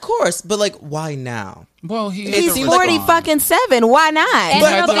 Yeah, of course, but like, why now? Well, He's 40-fucking-7. Why not? And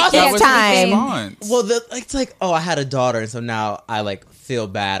But but that it's was time. his response. Well, it's like, oh, I had a daughter, and so now I like feel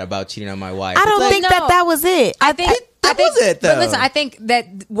bad about cheating on my wife. I don't It's like, think that was it. I think that was it, though. But listen, I think that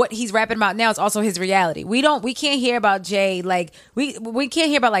what he's rapping about now is also his reality. We can't hear about Jay like we can't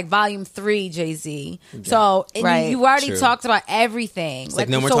hear about like Volume 3 Jay-Z. So and Right. you already True. talked about everything. It's like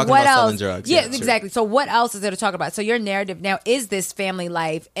no more so talking what about else? selling drugs. Yeah, Yeah, true. exactly. So what else is there to talk about? So your narrative now is this family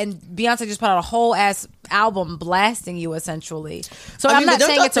life, and Beyonce just put out a whole ass album blasting you essentially. So I I'm mean, not but don't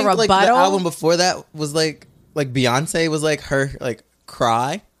saying y'all it's a think, rebuttal. Like, the album before that was like Beyonce was like her like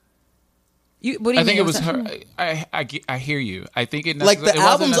cry. What do you I think mean? it was her. I hear you. I think it Like the it wasn't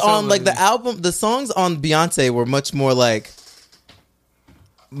albums on like necessarily- the songs on Beyonce were much more like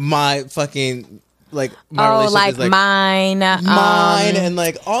my fucking like my relationship like, is like mine and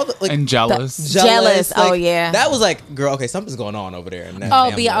like all the like and jealous. Jealous. Oh, like, yeah. that was like, girl, okay, something's going on over there. In that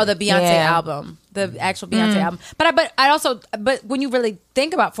family. The Beyonce Yeah. album, the actual Beyonce album. But when you really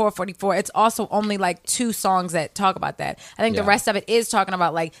think about 444, it's also only like 2 songs that talk about that. I think the Yeah. rest of it is talking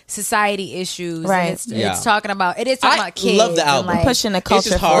about like society issues. Right. And it's Yeah. talking about about kids. love the and, album. like, Pushing the It's culture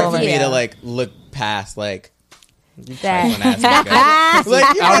just hard forward. for me Yeah. to like look past like that.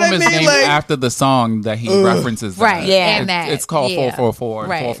 like, you know what album I is mean? named Like, after the song that he references. That. Right. Yeah. And that. It's called Yeah. 444.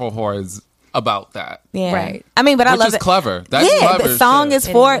 Right. 444 is about that. Yeah. Right. I mean, but I Which love is it. clever. That's yeah, clever. the song shit. is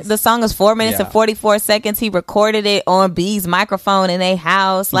 4 minutes Yeah. and 44 seconds. He recorded it on B's microphone in their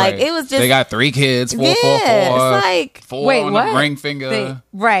house. Like Right. it was just They got 3 kids. 444. Yeah, it's like 4 Wait, on what? the ring finger.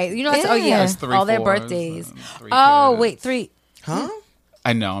 Right. You know, that's, oh Yeah. yeah, That's 3 all their 4s birthdays. and 3 Oh, kids. wait, 3. huh?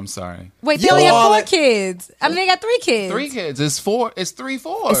 I know. I'm sorry. Wait, they Yo, only have all 4 that- kids. I mean, they got 3 kids. 3 kids. It's 4. It's 3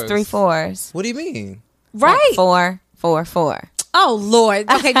 4s. it's 3 4s. What do you mean? Right. 4 4 4. Oh, Lord.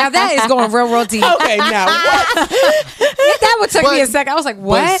 Okay, now that is going real deep. Okay, now what? That would take me But- a second. I was like, But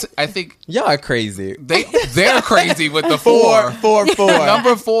what? I think Y'all are crazy. they're crazy with the 4. 4.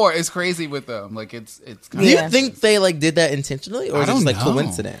 Number 4 is crazy with them. Like it's kind Do you Yeah. think they like did that intentionally, or I is it don't just like know.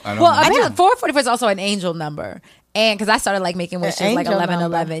 coincidence? I don't Well, know. I think 444 is also an angel number. And because I started like making wishes like angel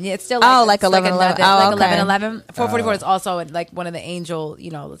 1111. Yeah, it's still Oh, like, like 1111. Oh, like okay. 1111. 444 is also like one of the angel,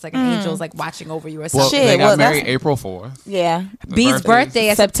 it's like an angel's like watching over you or well, something. Shit, they got well, married that's- April 4th. Yeah. B's birthday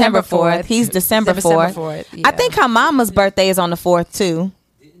is September 4th. He's December 4th. Yeah. I think her mama's birthday is on the 4th too.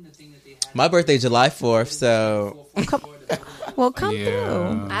 My birthday July 4th, so well, come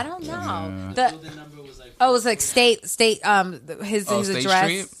through. I don't know. It was like state his address,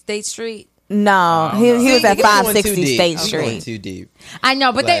 Street? State Street. No, he was at 560 State I'm Street. going too deep. I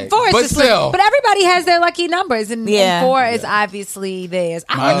know, but Like- 4 is But just still. but everybody has their lucky numbers, and 4 is Yeah. obviously theirs.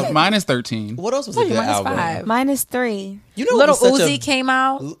 Mine is 13. What else was a good Mine is album? 5. -3. You know, Little what was such Uzi came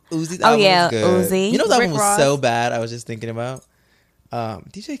out. Uzi's Oh, album yeah, was good. Uzi. You know, the album Rick was Ross. so bad. I was just thinking about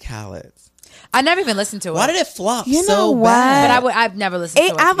DJ Khaled's. I never even listened to it. Why did it flop You so know what? bad? But I've never listened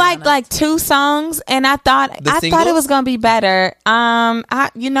to it. I to be liked honest. like 2 songs, and I thought it singles? was gonna be better.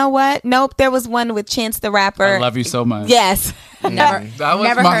 You know what? Nope. There was one with Chance the Rapper. I love you so much. Yes. Never, That was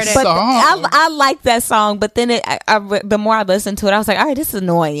never my heard it. But song. I liked that song, but then the more I listened to it, I was like, all right, this is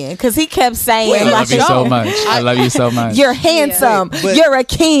annoying, because he kept saying, I love you so much. I love you so much. you're handsome, But- you're a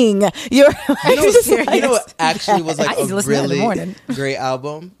king, you're. You know what actually was like I used to a listen to that in the really morning. great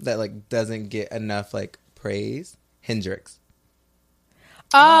album that like doesn't get enough like praise? Hendrix.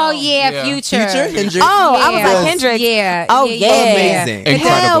 Oh yeah, yeah. Future. Hendrix. Oh, I was Yeah. like Hendrix. Yeah. Oh, yeah. yeah. Amazing.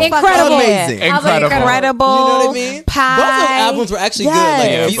 Incredible. Incredible. Amazing. I was like, Incredible. You know what I mean? Pie. Both of those albums were actually Yes.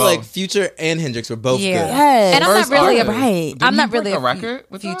 good. Yeah, Like, both. like Future and Hendrix were both Yeah. good. Yes. And I'm not First really a artist. right. Didn't I'm he not break really a record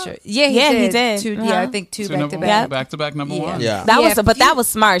with Future. that? Yeah, he did. Two, Uh-huh. Yeah, I think 2 Two back number to one, back. back to back number Yeah. one. Yeah. That Yeah, was, that was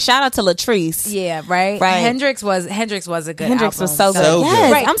smart. Shout out to Latrice. Yeah, right. Right. Hendrix was a good. Hendrix album. was so good. So good.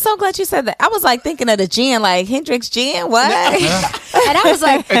 Yes, Right. I'm so glad you said that. I was like thinking of the gin, like Hendrix gin. What? And I was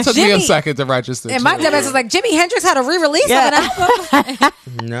like, It took me a Jimmy. second to register. And my dumbass was like, Jimi Hendrix had a re-release Yeah. of an album.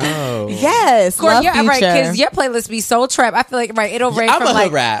 No. Yes, Corey, love you're right, Future. because your playlist be so trap. I feel like it'll range I'm from a like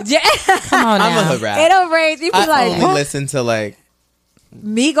hood rat. Yeah, Come on I'm now. a hood rap. it'll range. You be I like, only listen to like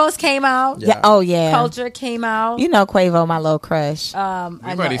Migos came out. Yeah. Oh yeah. Culture came out. You know Quavo, my little crush. I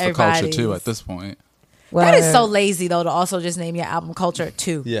We're know ready for culture too everybody's- at this point. That is Word. so lazy though to also just name your album Culture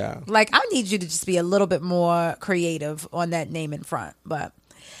too. Yeah. Like I need you to just be a little bit more creative on that name in front. But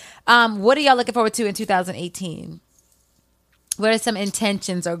what are y'all looking forward to in 2018? What are some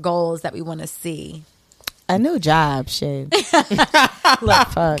intentions or goals that we want to see? a new job. Shit. Look,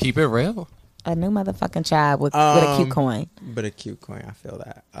 fuck. Keep it real. A new motherfucking job with a cute coin. But a cute coin, I feel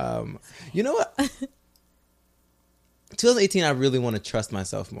that. You know what? 2018, I really want to trust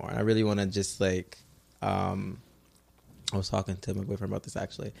myself more. And I really want to just like, I was talking to my boyfriend about this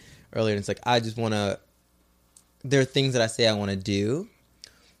actually earlier. And it's like, I just want to, there are things that I say I want to do,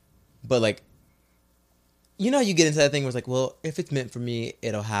 but like, you know, you get into that thing where it's like, well, if it's meant for me,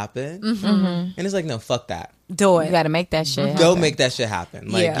 it'll happen. Mm-hmm. And it's like, no, fuck that. Do it. You got to make that shit. Go happen. make that shit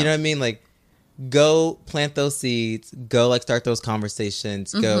happen. Like, Yeah. you know what I mean? Like, go plant those seeds. Go, like, start those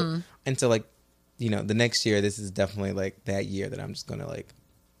conversations. Go. And so, like, you know, the next year, this is definitely, like, that year that I'm just going to, like,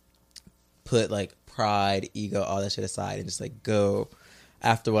 put, like, pride, ego, all that shit aside and just, like, go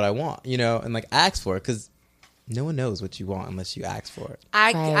after what I want, you know? And, like, ask for it because no one knows what you want unless you ask for it.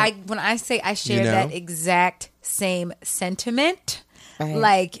 When I say I share You know? that exact same sentiment, Right.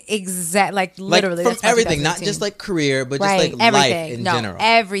 like literally Like, from that's my everything, not 2018. just, like, career, but Right. just, like, everything. life in No, general.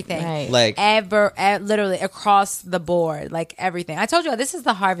 everything. Right. Like, Literally across the board, like everything. I told you this is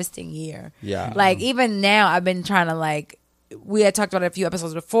the harvesting year. Yeah. Like even now, I've been trying to like. We had talked about it a few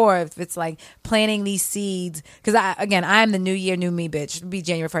episodes before. If it's like planting these seeds, because I'm the new year, new me, bitch. It'll be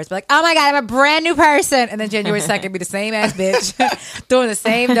January 1st, be like, oh my god, I'm a brand new person, and then January 2nd be the same ass bitch doing the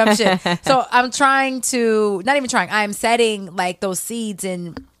same dumb shit. So I'm trying to, not even trying. I'm setting like those seeds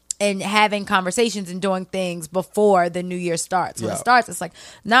and having conversations and doing things before the new year starts. When it starts, it's like,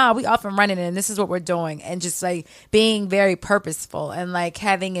 nah, we off and running and this is what we're doing. And just like being very purposeful and like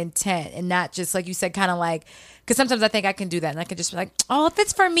having intent and not just like you said, kind of like, because sometimes I think I can do that and I can just be like, oh, if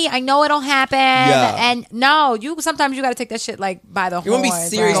it's for me, I know it'll happen. Yeah. And no, sometimes you got to take that shit like by the you horns. want to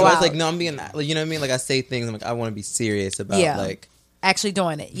be serious and go about it. It's out. like, no, I'm being, like, you know what I mean? Like, I say things, I'm like, I want to be serious about, like, actually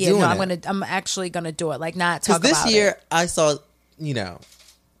doing it. Yeah, doing no, it. I'm actually gonna do it. Like not because talk about this year it. I saw, you know,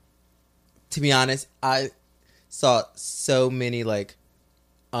 to be honest, I saw so many like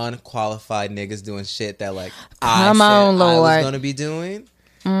unqualified niggas doing shit that like Come I on, said I Lord. was gonna be doing,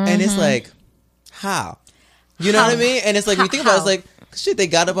 and it's like, how? You know what I mean? And it's like when you think about it, it's like, shit, they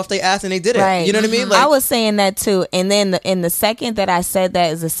got up off their ass and they did it. Right. You know what I mean? Like, I was saying that too. And then in the second that I said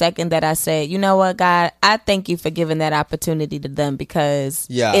that is the second that I said, you know what, God, I thank you for giving that opportunity to them because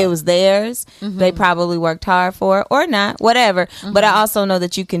it was theirs. They probably worked hard for it or not, whatever. But I also know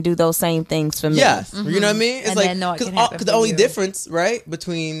that you can do those same things for me. yes. You know what I mean? It's And like, then know it can happen because the for only you. difference, right,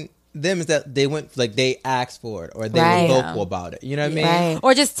 between them is that they went, like, they asked for it or they Right. were vocal about it. You know what I mean? Right.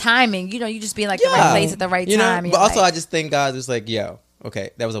 Or just timing. You know, you just being like the right place at the right You know, time. but You're also like, I just think God was like, yo,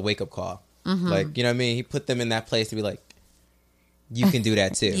 okay, that was a wake up call. Like, you know what I mean? He put them in that place to be like, you can do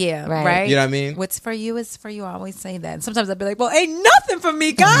that too. Yeah, right. You know what I mean? What's for you is for you. I always say that. And sometimes I'd be like, well, ain't nothing for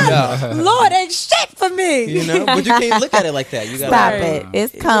me, God. Lord, ain't shit for me. You know, but you can't look at it like that. You gotta stop it.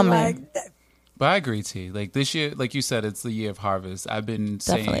 It's coming. But I agree, T. Like this year, like you said, it's the year of harvest. I've been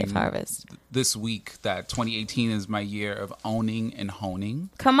saying this week that 2018 is my year of owning and honing.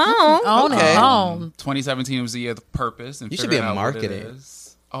 Come on. Own and hone. 2017 was the year of purpose. And you should be in marketing.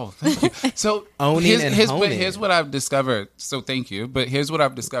 Oh, thank you. So owning and honing. But here's what I've discovered. So thank you. But here's what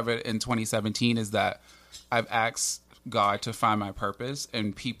I've discovered in 2017 is that I've asked God to find my purpose,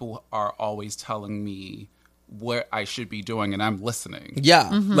 and people are always telling me what I should be doing, and I'm listening. Yeah.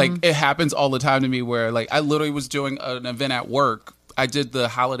 Mm-hmm. Like it happens all the time to me where like I literally was doing an event at work. I did the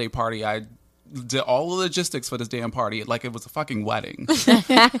holiday party. I did all the logistics for this damn party like it was a fucking wedding. That's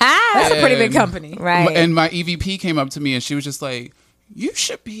a pretty big company. Right. And my EVP came up to me and she was just like, you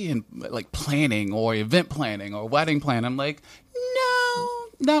should be in like planning or event planning or wedding planning. I'm like, no,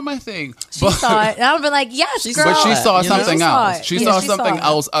 not my thing. She saw it. And I would be like, yes, girl. But she saw something else. She saw something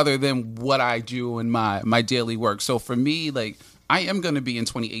else other than what I do in my daily work. So for me, like, I am going to be in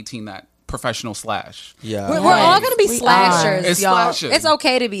 2018 that professional slash. Yeah. We're all going to be slashers, It's y'all. slashing. It's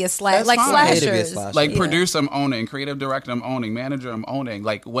okay to be a slash. That's Like fine. slashers. Like producer, I'm owning. Creative director, I'm owning. Manager, I'm owning.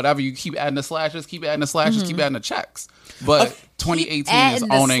 Like whatever, you keep adding the slashes, keep adding the slashes, keep adding the checks. But 2018 is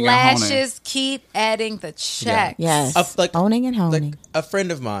owning and honing. Keep adding the check. Yes. Owning and honing. Like a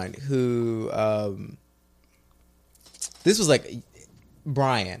friend of mine who, this was like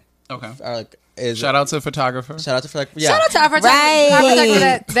Brian. Okay. Shout out to photographer. Shout out to photographer. Yeah. Shout out to our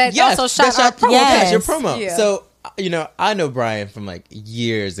photographer that also shot our promo. Yes, your promo. Yeah. So, I know Brian from like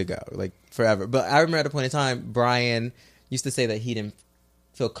years ago, like forever. But I remember at a point in time, Brian used to say that he didn't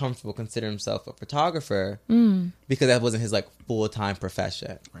feel comfortable considering himself a photographer because that wasn't his like full-time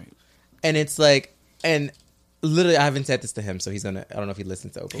profession. Right. And it's like, and literally I haven't said this to him, so he's gonna, I don't know if he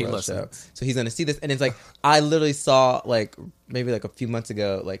listens to Oprah Rose Show, so he's gonna see this. And it's like, I literally saw like maybe like a few months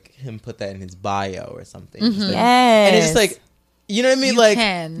ago, like him put that in his bio or something. Yes. And it's just like, you know what I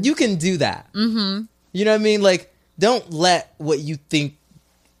mean? You can do that. Mm-hmm. You know what I mean? Like, don't let what you think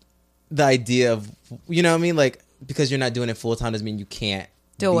the idea of, you know what I mean? Like, because you're not doing it full time doesn't mean you can't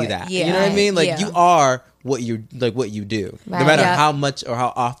do that. Yeah. You know what I mean? Like, you are what you do, no matter how much or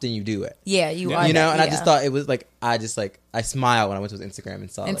how often you do it. Yeah, you are. You know, and I just thought it was like, I smiled when I went to his Instagram and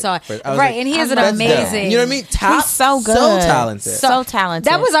saw it. Right, and he is an amazing. You know what I mean? He's so good, so talented, so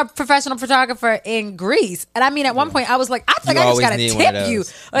talented. That was our professional photographer in Greece, and I mean, at one point, I was like, I think I just gotta tip you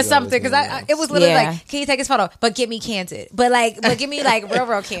or something because it was literally like, can you take his photo, but get me candid, but give me like real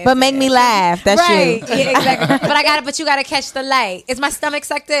candid, but make me laugh. That's right. you, yeah, exactly. But you gotta catch the light. Is my stomach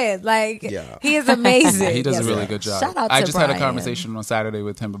sucked in? Like, he is amazing. He does a really good job. Shout out to I just Brian. had a conversation on Saturday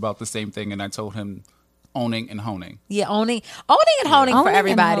with him about the same thing, and I told him owning and honing. Yeah, owning and honing for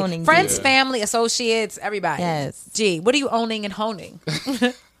everybody. Honing, friends, family, associates, everybody. Yes. Gee, what are you owning and honing? Is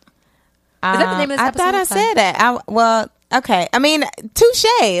that the name of this episode? I thought I said that. Okay. I mean, touche.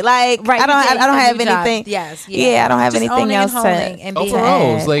 Like, right, I don't have anything. Yes. Yeah, I don't have just anything else to. Oprah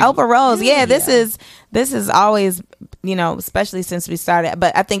Rose. Like, Oprah Rose. Yeah, this is always, especially since we started.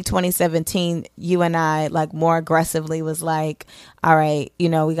 But I think 2017, you and I like more aggressively was like, all right,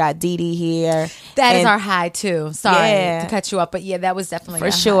 we got Dee Dee here. That is our high too. Sorry to cut you up, but yeah, that was definitely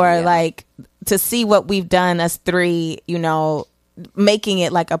for sure. High, yeah. Like to see what we've done, us three, making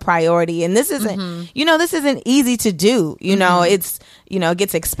it like a priority, and this isn't this isn't easy to do. It's it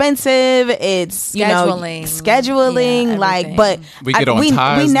gets expensive, it's scheduling like, but we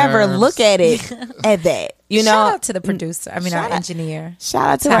never look at it at that. Shout out to the producer, our engineer. Shout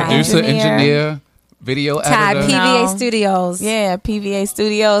out to our producer, engineer, video editor. PVA Studios. Yeah, PVA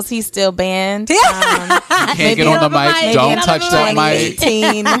Studios. He's still banned. Can't get on the mic. Don't touch that mic.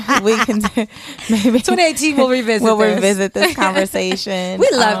 2018, we can maybe 2018 we'll revisit this conversation. We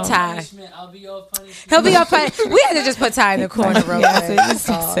love Ty. He'll be all funny. We had to just put Ty in the corner real quick. I used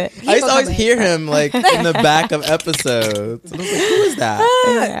to always hear him like in the back of episodes. I was like, who is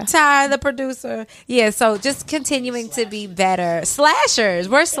that? Ty, the producer. Yeah, so just continuing to be better. Slashers.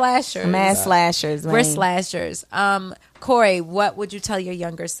 We're slashers. Mass slashers. We're slashers. Corey, what would you tell your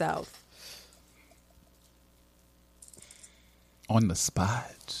younger self? On the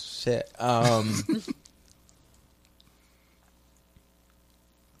spot. Shit. I'm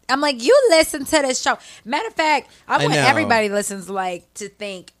like, you listen to this show. Matter of fact, I want everybody listens to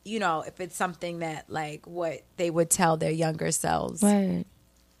think, if it's something that like what they would tell their younger selves. Right.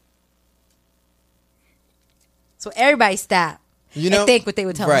 So everybody stop. And think what they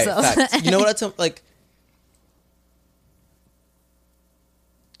would tell themselves. Facts. You know what I tell? Like,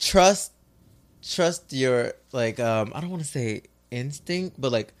 trust your I don't want to say instinct,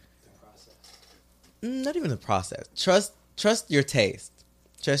 but like not even the process. Trust your taste.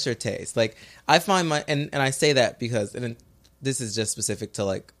 Trust your taste. Like I find and I say that because this is just specific to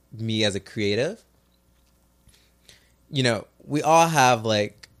like me as a creative. You know, we all have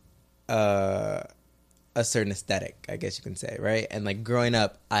like a certain aesthetic, I guess you can say, right? And like growing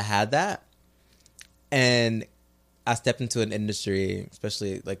up, I had that, and I stepped into an industry,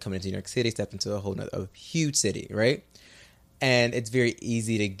 especially like coming into New York City, stepped into a huge city, right? And it's very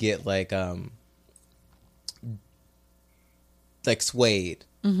easy to get like swayed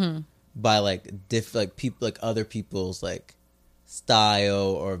by like people, like other people's like style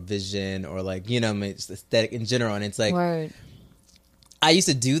or vision or like, you know, just aesthetic in general. And it's like, Word. I used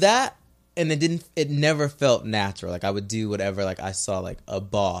to do that, and it never felt natural. Like I would do whatever like I saw like a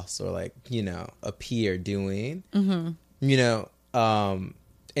boss or like, you know, a peer doing, you know,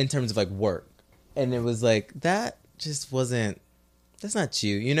 in terms of like work. And it was like, that just that's not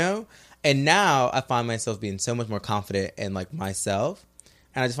you, you know? And now I find myself being so much more confident in like myself.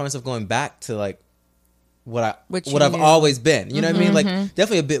 And I just find myself going back to like what I've always been. You know what I mean? Like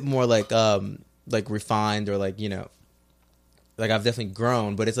definitely a bit more like refined or like, you know, like I've definitely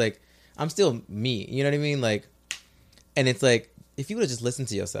grown, but it's like I'm still me. You know what I mean? Like, and it's like if you would have just listened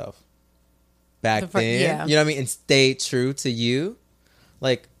to yourself back then, you know what I mean, and stay true to you,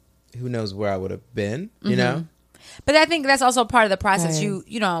 like who knows where I would have been, you know? But I think that's also part of the process. Right.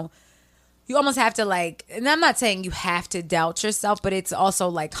 You know, you almost have to like, and I'm not saying you have to doubt yourself, but it's also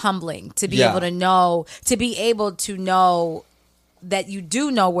like humbling to be able to know that you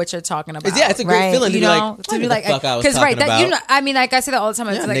do know what you're talking about. Yeah, it's a great feeling to be like, to be like, because you know, I mean, like I say that all the time.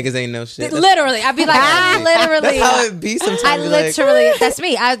 It's like, niggas ain't no shit. Literally, I'd be like, literally, that's how it be sometimes. I literally, that's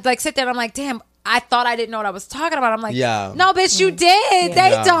me. I like sit there and I'm like, damn. I thought I didn't know what I was talking about. I'm like, no, bitch, you did.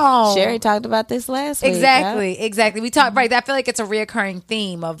 They don't. Sherry talked about this last week. Exactly. We talked, right. I feel like it's a reoccurring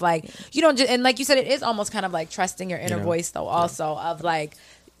theme of like, you don't just, and like you said, it is almost kind of like trusting your inner voice though, also of like,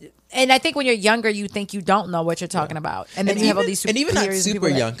 and I think when you're younger, you think you don't know what you're talking about. And then you have all these super and even not super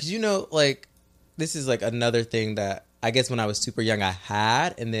young, because you know, like, this is like another thing that I guess when I was super young, I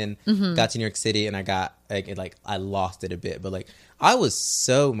had, and then got to New York City and I got like I lost it a bit. But like, I was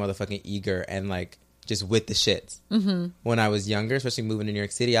so motherfucking eager and like just with the shits when I was younger, especially moving to New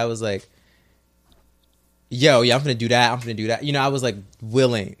York City. I was like, yo, yeah, I'm gonna do that. You know, I was like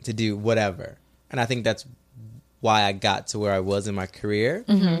willing to do whatever. And I think that's why I got to where I was in my career.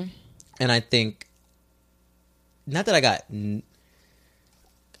 And I think, not that I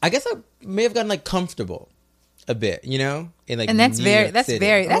guess I may have gotten like comfortable a bit, you know, in like, and that's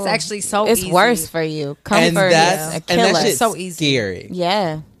actually so it's easy. Worse for you. Comfort and that's, is a killer. And that shit's so easy. Scary.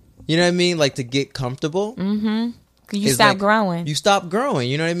 Yeah. You know what I mean? Like to get comfortable. You stop growing. You stop growing.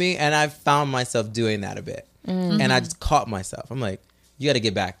 You know what I mean? And I found myself doing that a bit. And I just caught myself. I'm like, you got to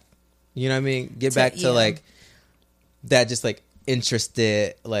get back. You know what I mean? Get back to like that, just like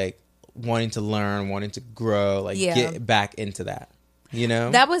interested, like wanting to learn, wanting to grow, like get back into that. You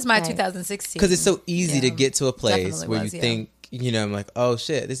know? That was my 2016. Because it's so easy to get to a place where you think, you know, I'm like, oh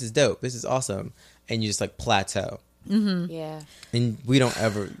shit, this is dope. This is awesome. And you just like plateau. Yeah. And we don't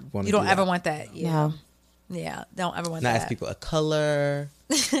ever want to You don't ever want that. No. Yeah, don't ever want not that. Not ask people a color.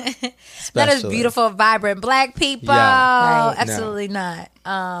 Not as beautiful, vibrant black people. Yeah. Right. Absolutely not.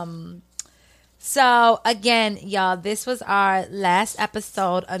 So again, y'all, this was our last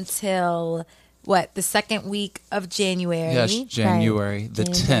episode until the second week of January. Yes, January the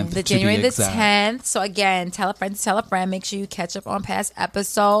 10th. January the 10th. So again, tell a friend. Make sure you catch up on past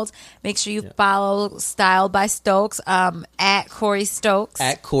episodes. Make sure you follow Style by Stokes at Corey Stokes.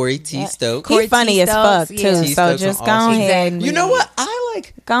 At Corey T. Stokes. He's funny as fuck too. So just go ahead. You know what?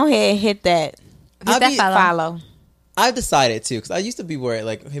 Go ahead and hit that. Follow. I've decided too, because I used to be worried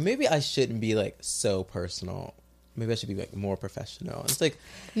like, hey, maybe I shouldn't be like so personal. Maybe I should be like more professional. It's like,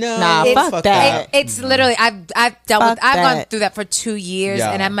 no, fuck that. It's literally I've gone through that for 2 years,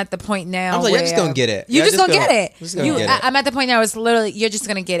 and I'm at the point now. I'm like, you're just gonna get it. You're just gonna get it. I'm at the point now. It's literally you're just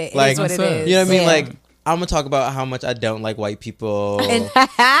gonna get it. Like, it is what it is. You know what I mean? Like, I'm gonna talk about how much I don't like white people, and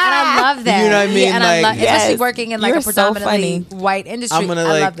I love that. You know what I mean? Yeah, and like, I love, especially working in like a predominantly white industry. I'm gonna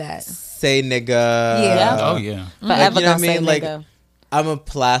I love that. Say nigga. Yeah. Oh yeah. Forever you know what I mean? Like, nigga. I'm a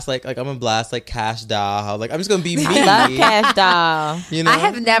blast like Cash Doll. Like I'm just gonna be me. I love Cash Doll. You know? I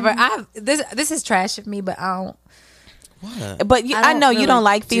have never. This is trash of me, but I don't. What? But I know really you don't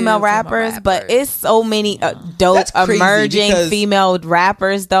like female rappers, but it's so many dope emerging female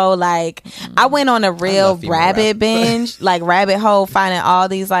rappers though. Like I went on a real rabbit binge, like rabbit hole, finding all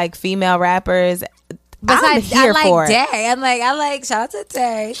these like female rappers. Besides, I'm here I for like it. Day. I like shout out to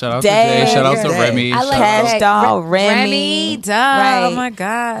Day. Shout out to Day. Shout out to Day. Remy. I like Cash Day. Doll, Remy. Remy, duh. Right. Oh my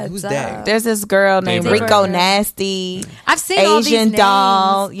God. Who's duh. Day? There's this girl named David. Rico Nasty. I've seen all these Asian names.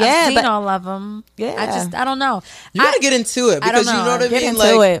 Doll. Yeah, I've seen but- all of them. Yeah. I don't know. You gotta get into it I don't because you know know. what I Get mean.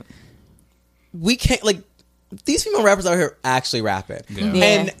 into Like it. we can't like these female rappers out here actually rapping,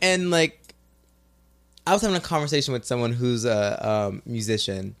 Yeah. and like I was having a conversation with someone who's a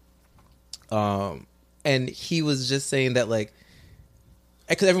musician, and he was just saying that like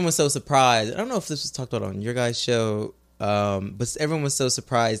because everyone was so surprised. I don't know if this was talked about on your guys' show, but everyone was so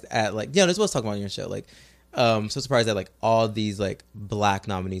surprised at like this was talked about on your show like. So surprised at like all these like black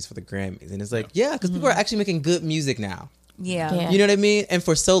nominees for the Grammys, and it's like because people are actually making good music now. Yeah. You know what I mean? And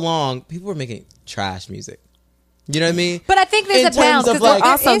for so long, people were making trash music. You know what I mean? But I think there's In a balance terms of, because like-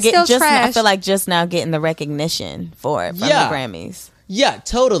 Also, it's still trash. I feel like just now getting the recognition for it from Yeah. the Grammys. Yeah,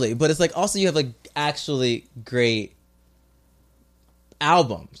 totally. But it's like also you have like actually great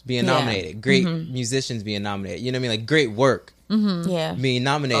albums being Yeah. nominated, great musicians being nominated. You know what I mean? Like great work Yeah. being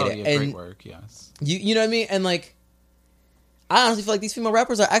nominated. Oh, yeah, and great work, yes. you know what I mean? And like I honestly feel like these female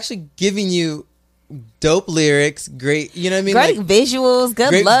rappers are actually giving you dope lyrics, great. You know what I mean? Great like, visuals, good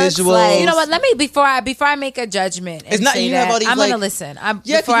great looks. visuals. Like, You know what? Let me before I make a judgment. And It's not- say you have that, all these, I'm like- gonna listen. Yeah, before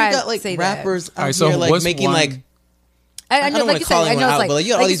because I you got like say rappers All right, out so here like what's making one- like that. I don't like want to you call said, anyone out, but like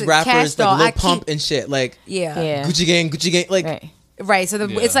you got all these rappers like Lil Pump and shit, like yeah. Gucci Gang, like Right. So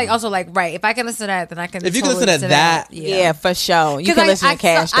it's like also like right. If I can listen to that, then I can. If you can totally listen to that, yeah, for sure. You 'Cause can listen to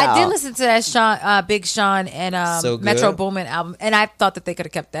Cash Doll. I did listen to that Big Sean and So good. Metro Boomin album, and I thought that they could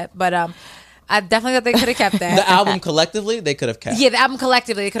have kept that, but I definitely thought they could have kept that. the album collectively they could have kept. Yeah, the album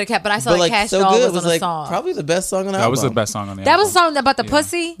collectively they could have kept, but I saw but like like Cash So Doll Good was on like a song. probably the best song on the That album. was the best song on the That album. was a song about the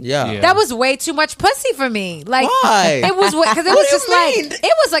pussy. Yeah. That was way too much pussy for me. Like, Why? It was because it What was do you just like mean?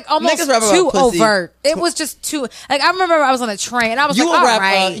 it was like almost Niggas rap about too pussy. overt. It was just too like I remember I was on a train and I was You like, will all rap.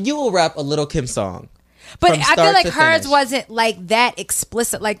 right. You will rap a Little Kim song. But from I feel start like to hers finish. wasn't like that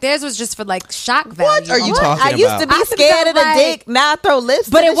explicit. Like theirs was just for like shock value. What are you talking I used about? to be I scared of the felt dick. Now I throw lips.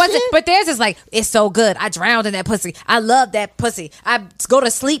 But to it the wasn't. shit. But theirs is like it's so good. I drowned in that pussy. I love that pussy. I go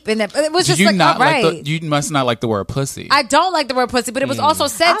to sleep in that. It was Did just you like not all right. like you must not like the word pussy. I don't like the word pussy, but it was also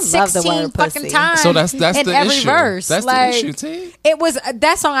said I love the 16 word fucking pussy. times. So that's in the every issue. verse. That's Like, the issue, T. It was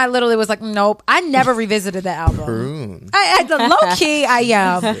that song. I literally was like, nope. I never revisited that album. Prune. I low key. I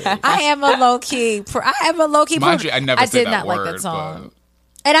am. I am a low key. I am a low key. Mind you, I never said did that not like word, that song. but-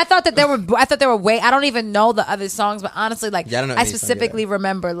 And I thought that there were. I thought there were way. I don't even know the other songs, but honestly, like Yeah, I don't know I any song specifically either.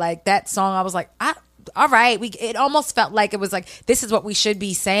 remember like that song. I was like, all right. It almost felt like it was like this is what we should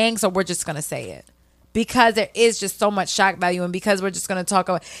be saying, so we're just gonna say it because there is just so much shock value, and because we're just gonna talk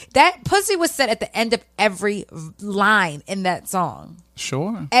about that pussy was said at the end of every line in that song.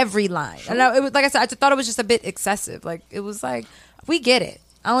 Sure. Every line, and it was like I said, I just thought it was just a bit excessive. Like it was like we get it.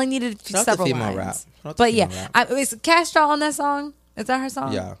 I only needed Shout out to several female lines, rap. Shout out to but yeah, female rap. is Cash Doll on that song? Is that her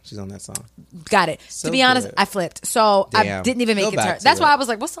song? Yeah, she's on that song. Got it. So to be honest, good. I flipped. So I Damn. didn't even make Go it to back her. to That's it. why I was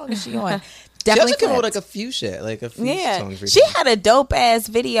like, what song is she on? She Definitely actually came out with flipped. like a few shit, like a few Yeah, songs. she recently. had a dope ass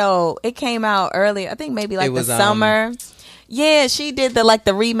video. It came out earlier. I think maybe like It was, the summer. Yeah, she did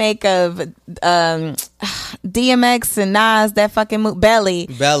the remake of DMX and Nas, that fucking Belly.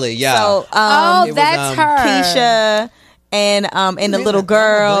 Belly, yeah. So Oh, it was, that's her. Keisha and the made little that? I'm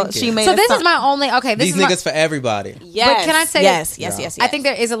girl. blanking. She made So a this song. is my only. Okay, this These is my, niggas for everybody. Yes. But can I say yes, Yeah. yes. I think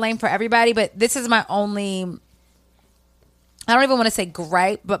there is a lane for everybody, but this is my only. I don't even want to say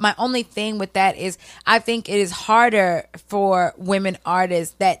gripe, but my only thing with that is I think it is harder for women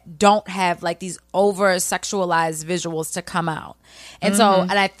artists that don't have like these over sexualized visuals to come out. And so,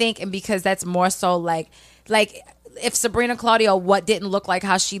 and I think, and because that's more so like if Sabrina Claudio didn't look like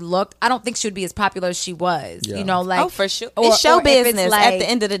how she looked, I don't think she would be as popular as she was. Yeah. You know, like Oh, for sure. or- It's show or if it's business like- at the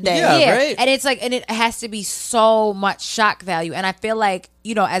end of the day. Yeah. right? and it's like, and it has to be so much shock value. And I feel like,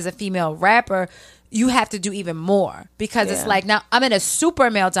 you know, as a female rapper, you have to do even more because it's Yeah. like now I'm in a super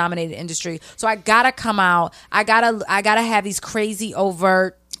male dominated industry, so I gotta come out. I gotta have these crazy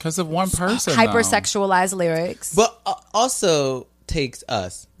overt, Because of one person. hypersexualized lyrics, But also takes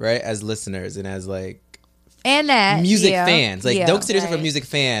us, right, as listeners and as like and that music yeah, fans. Like, yeah, don't consider yourself a right. music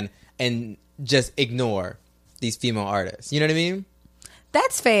fan and just ignore these female artists. You know what I mean?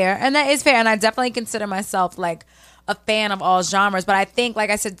 That's fair, and that is fair, and I definitely consider myself like a fan of all genres, but I think, like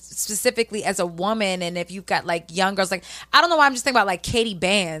I said, specifically as a woman, and if you've got like young girls, like I don't know why I'm just thinking about like Katie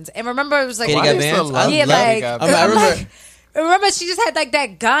Bands, and remember it was like Katie Why got do you bands. still love yeah, Lady like Gaga? I remember. remember she just had like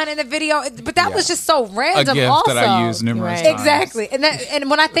that gun in the video, but that was just so A random. gift also, that I use numerous Right. times. exactly, and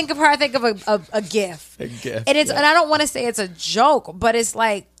when I think of her, I think of a GIF, A gift, and it's yeah. and I don't want to say it's a joke, but it's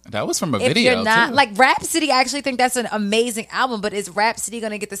like That was from a if video. You're not too. like Rhapsody. I actually think that's an amazing album, but is Rhapsody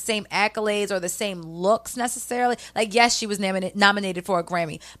going to get the same accolades or the same looks necessarily? Like, yes, she was nominated for a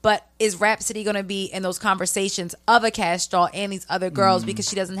Grammy, but is Rhapsody going to be in those conversations of a Cash Doll and these other girls because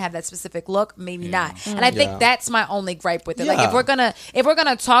she doesn't have that specific look? Maybe not. And I think that's my only gripe with it. Like, if we're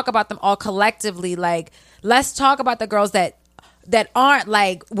gonna talk about them all collectively, like, let's talk about the girls that aren't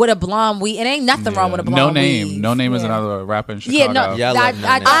like with a blonde weave. It ain't nothing wrong with a blonde weave. No Name is another rapper in Chicago. I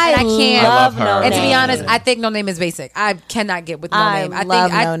can't. I love her. And to be honest, I think No Name is basic. I cannot get with No Name. I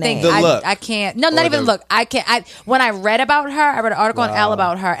can't. No, not even look. I can't. When I read about her, I read an article on Elle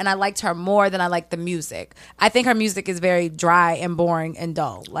about her, and I liked her more than I liked the music. I think her music is very dry and boring and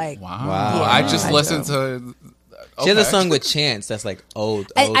dull. Like, wow. Yeah, I just listened to. She has a song with Chance that's like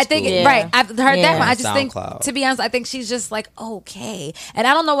old I think school. right. I've heard that one. I just think, SoundCloud. to be honest, I think she's just like okay, and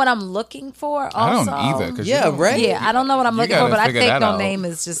I don't know what I'm looking for. Also, I don't either. I don't know what I'm looking for, but I think No out. Name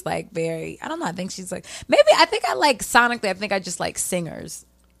is just like very. I don't know. I think she's like maybe. I think I like sonically. I think I just like singers.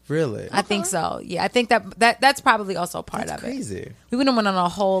 Really? I think so. Yeah, I think that's probably also part of crazy. it. We wouldn't went on a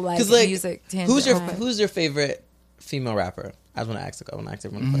whole like music tangent. Who's your favorite female rapper? I just want to ask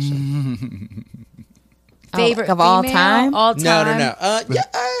everyone a question. Favorite of all time? All time? No.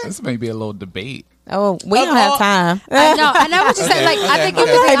 This may be a little debate. Oh, we don't have time. I know what you said. Like, I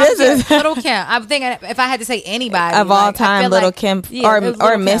think Little Kim. I'm thinking if I had to say anybody of all time, Little like, Kim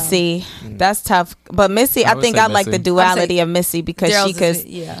or Missy. That's tough. But Missy, I think I like the duality of Missy because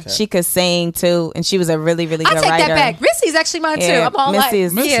she could sing too, and she was a really, really good writer. I take that back. Missy's actually mine too. I'm all Missy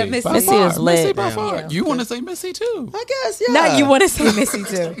like, Missy is lit. Missy by far. You want to say Missy too? I guess, yeah. No, you want to say Missy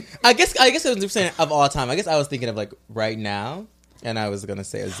too. I guess I was saying of all time. I guess I was thinking of like right now, and I was gonna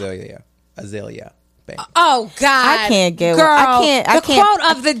say Azalea. Oh God! I can't get. Girl, I can't.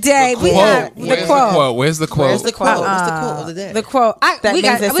 Quote of the day. Where's the quote? What's the quote of the day? The quote. We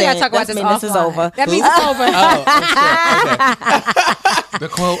got to talk about this. This is over. That means it's over. The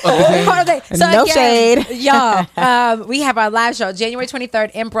quote of the day. So no shade, y'all. We have our live show January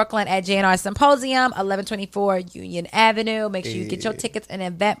 23rd in Brooklyn at JNR Symposium, 1124 Union Avenue. Make sure you get your tickets in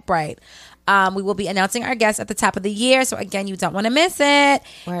Eventbrite. We will be announcing our guests at the top of the year. So again, you don't want to miss it.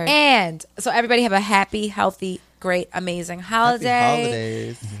 Word. And so everybody have a happy, healthy, great, amazing holiday. Happy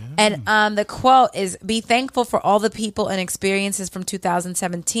holidays. And the quote is, be thankful for all the people and experiences from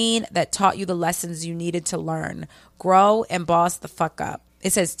 2017 that taught you the lessons you needed to learn. Grow and boss the fuck up.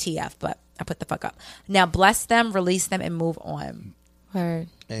 It says TF, but I put the fuck up. Now bless them, release them, and move on. Word.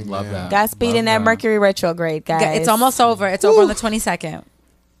 Love that. Godspeed in that Mercury retrograde, guys. It's almost over. It's over on the 22nd.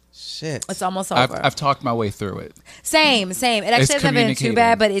 Shit. It's almost over. I've talked my way through it. Same. It actually hasn't been too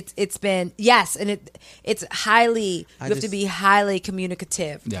bad, but it's been and it's highly. You have to be highly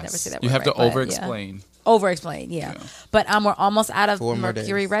communicative. Yes. Never say that you word have to right, over-explain. Over-explain, yeah. But we're almost out of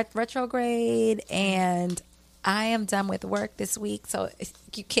Mercury retrograde, and I am done with work this week, so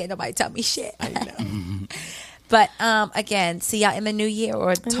you can't nobody tell me shit. I know. But again, see y'all in the new year,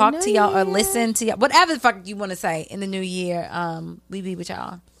 or talk to y'all, or listen to y'all, whatever the fuck you want to say in the new year. We be with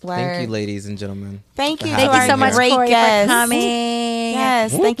y'all. Word. Thank you, ladies and gentlemen. Thank you so much, Corey, for coming.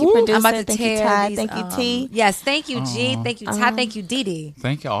 Yes, thank you, producer. I'm about to thank you, tear Todd. these, Thank you, T. Yes, thank you, G. Thank you, Todd. Thank you, Dee Dee.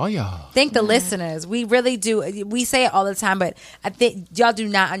 Thank all y'all. Thank the listeners. We really do. We say it all the time, but I think y'all do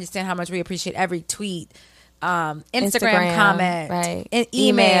not understand how much we appreciate every tweet, Instagram comment, right.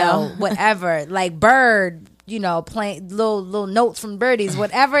 email, whatever. Like Bird. Playing little notes from birdies,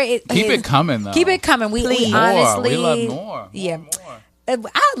 whatever it Keep is. it coming, though. Keep it coming. We honestly, we love more. Yeah.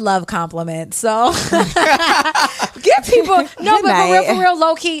 I love compliments, so give people but for real,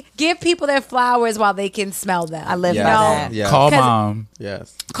 low key, give people their flowers while they can smell them. I live by that. Yes. Call mom.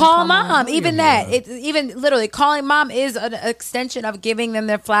 Yes. Call mom. Even that. It's even literally calling mom is an extension of giving them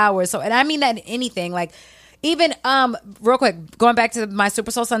their flowers. So, and I mean that in anything. Like, even real quick, going back to my Super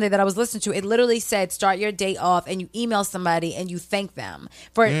Soul Sunday that I was listening to, it literally said start your day off and you email somebody and you thank them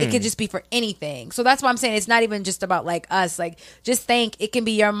for it could just be for anything. So that's why I'm saying it's not even just about like us. Like, just thank. It can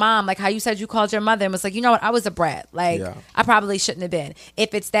be your mom, like how you said you called your mother and was like, you know what, I was a brat. Like, I probably shouldn't have been.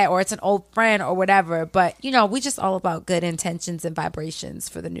 If it's that, or it's an old friend or whatever. But we just all about good intentions and vibrations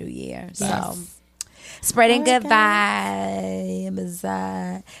for the new year. So spreading good vibes.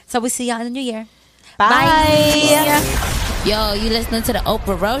 So we see y'all in the new year. Bye. Yo, you listening to the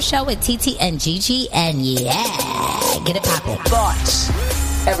Oprah Rose Show with TT and Gigi, and get it poppin'. Thoughts.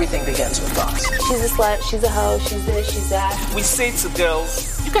 Everything begins with thoughts. She's a slut, she's a hoe, she's this, she's that. We say to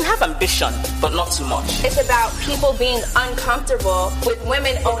girls, you can have ambition, but not too much. It's about people being uncomfortable with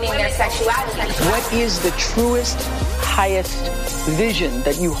women owning their sexuality. What is the truest, highest vision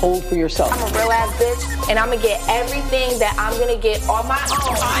that you hold for yourself? I'm a real ass bitch, and I'm gonna get everything that I'm gonna get on my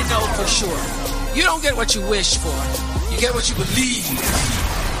own. I know for sure. You don't get what you wish for. You get what you believe.